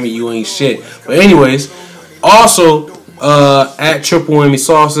the whammy, you ain't shit. But anyways, also at Triple Whammy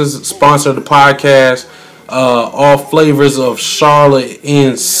Sauces, sponsor the podcast. All flavors of Charlotte,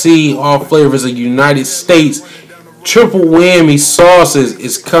 NC, all flavors of United States. Triple Whammy Sauces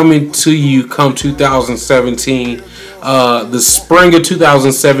is coming to you come 2017. The spring of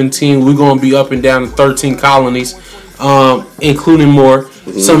 2017, we're going to be up and down in 13 colonies, including more.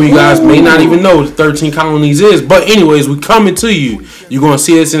 Some of you guys may not even know what 13 colonies is. But anyways, we're coming to you. You're going to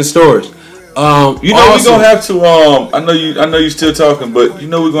see us in stores. We're gonna have to. I know you still talking, but you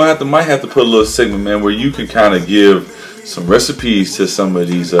know might have to put a little segment, man, where you can kind of give some recipes to some of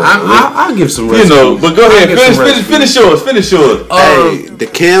these. I'll give some recipes. You know, but go ahead, finish yours. Hey, the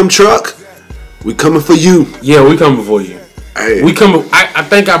cam truck, we coming for you. Yeah, we coming for you. Hey. We coming. I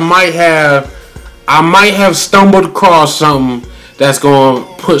think I might have stumbled across something that's gonna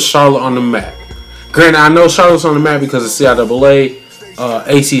put Charlotte on the map. Granted, I know Charlotte's on the map because of CIAA.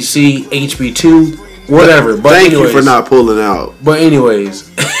 ACC, HB2, whatever. But thank you for not pulling out. But anyways,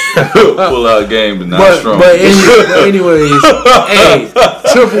 pull out game, but not strong. But anyways, hey,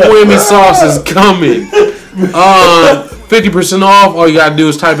 Triple Whammy Sauce is coming. 50% off. All you gotta do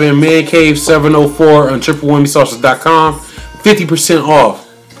is type in Man Cave 704 on triplewhammysauces.com. 50% off.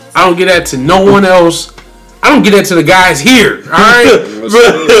 I don't get that to no one else. I don't get that to the guys here. All right, 50%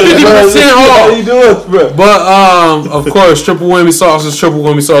 off. How you doing, bro? But of course, Triple Whammy Sauces, Triple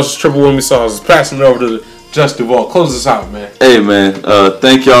Whammy Sauces, Triple Whammy Sauces. Passing it over to Just Duvall. Close this out, man. Hey, man.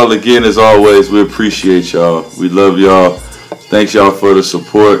 Thank y'all again as always. We appreciate y'all. We love y'all. Thanks y'all for the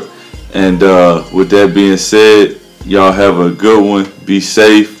support. And with that being said, y'all have a good one. Be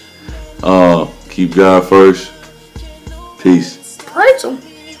safe. Keep God first. Peace. Praise him.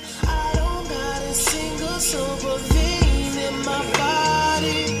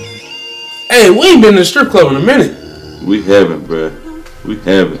 Hey, we ain't been in the strip club in a minute. We haven't, bruh. We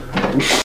haven't.